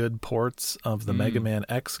surprisingly good ports of the Mega Man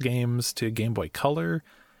X games to Game Boy Color.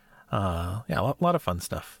 A lot of fun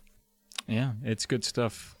stuff. Yeah, it's good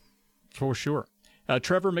stuff for sure.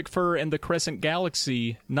 Trevor McFur and the Crescent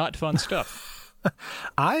Galaxy, not fun stuff.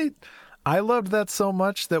 I loved that so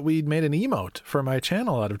much that we made an emote for my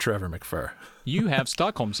channel out of Trevor McFur. You have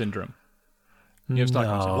Stockholm Syndrome.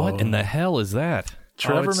 What in the hell is that?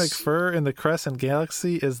 Trevor McFur and the Crescent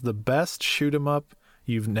Galaxy is the best shoot 'em up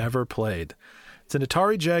you've never played. It's an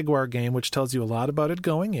Atari Jaguar game, which tells you a lot about it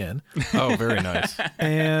going in. Oh, very nice.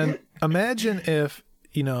 And imagine if,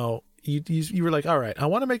 you were like, all right, I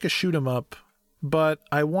want to make a shoot 'em up, but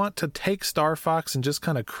I want to take Star Fox and just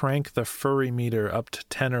kind of crank the furry meter up to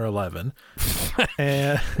 10 or 11.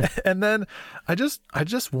 and then I just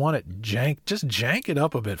want it just jank it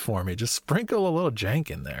up a bit for me. Just sprinkle a little jank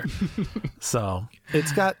in there. So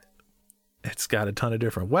it's got a ton of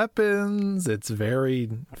different weapons. It's very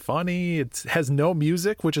funny. It has no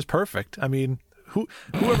music, which is perfect. I mean,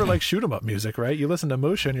 whoever likes shoot 'em up music, right? You listen to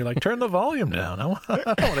Musha and you're like, turn the volume down. I don't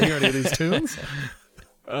want to hear any of these tunes.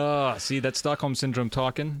 See, that's Stockholm Syndrome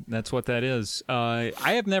talking. That's what that is. I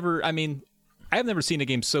have never seen a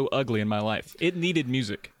game so ugly in my life. It needed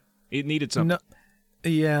music. It needed something. No,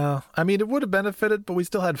 yeah. I mean, it would have benefited, but we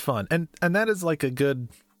still had fun. And that is like a good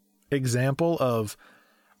example of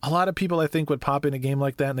a lot of people, I think, would pop in a game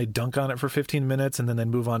like that and they dunk on it for 15 minutes and then they'd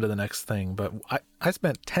move on to the next thing. But I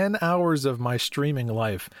spent 10 hours of my streaming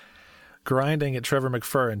life grinding at Trevor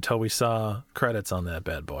McFur until we saw credits on that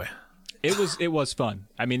bad boy. It was fun.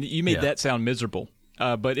 I mean, you made that sound miserable,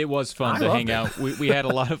 but it was fun to hang out. We had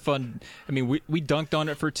a lot of fun. I mean, we dunked on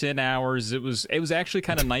it for 10 hours. It was actually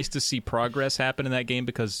kind of nice to see progress happen in that game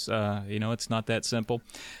because it's not that simple.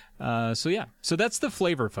 So that's the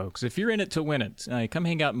flavor, folks. If you're in it to win it, come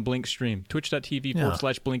hang out in Blink stream.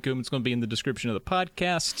 Twitch.tv/Blinkoom. It's going to be in the description of the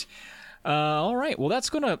podcast. All right. Well, I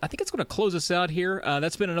think it's going to close us out here.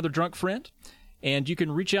 That's been another Drunk Friend. And you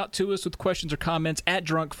can reach out to us with questions or comments at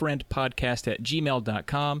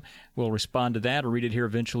drunkfriendpodcast@gmail.com. We'll respond to that or read it here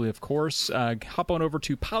eventually, of course. Hop on over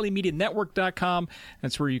to polymedianetwork.com.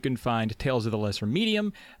 That's where you can find Tales of the Lesser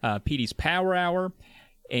Medium, Petey's Power Hour,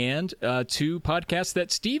 and 2 podcasts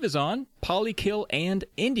that Steve is on, Polykill and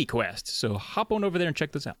IndieQuest. So hop on over there and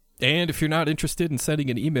check this out. And if you're not interested in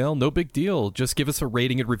sending an email, no big deal. Just give us a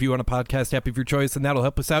rating and review on a podcast app of your choice, and that'll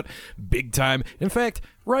help us out big time. In fact,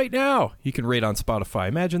 right now, you can rate on Spotify.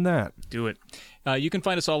 Imagine that. Do it. You can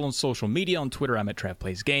find us all on social media. On Twitter, I'm at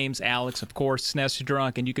TravPlaysGames. Alex, of course, SNES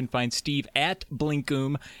Drunk. And you can find Steve at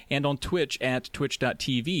Blinkoom. And on Twitch at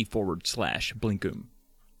twitch.tv/Blinkoom.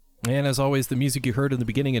 And as always, the music you heard in the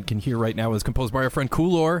beginning and can hear right now is composed by our friend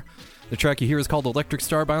Coolor. The track you hear is called Electric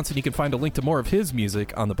Star Bounce, and you can find a link to more of his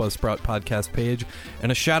music on the Buzzsprout podcast page.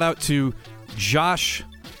 And a shout out to Josh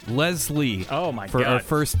Leslie. Oh my for God. our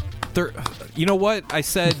first. You know what? I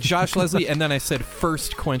said Josh Leslie, and then I said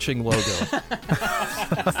first quenching logo.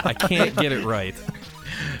 I can't get it right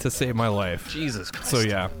to save my life. Jesus Christ. So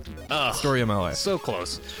yeah. Story of my life. So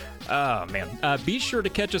close. Oh, man. Be sure to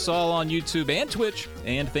catch us all on YouTube and Twitch,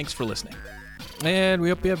 and thanks for listening. And we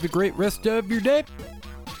hope you have a great rest of your day.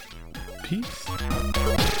 Peace.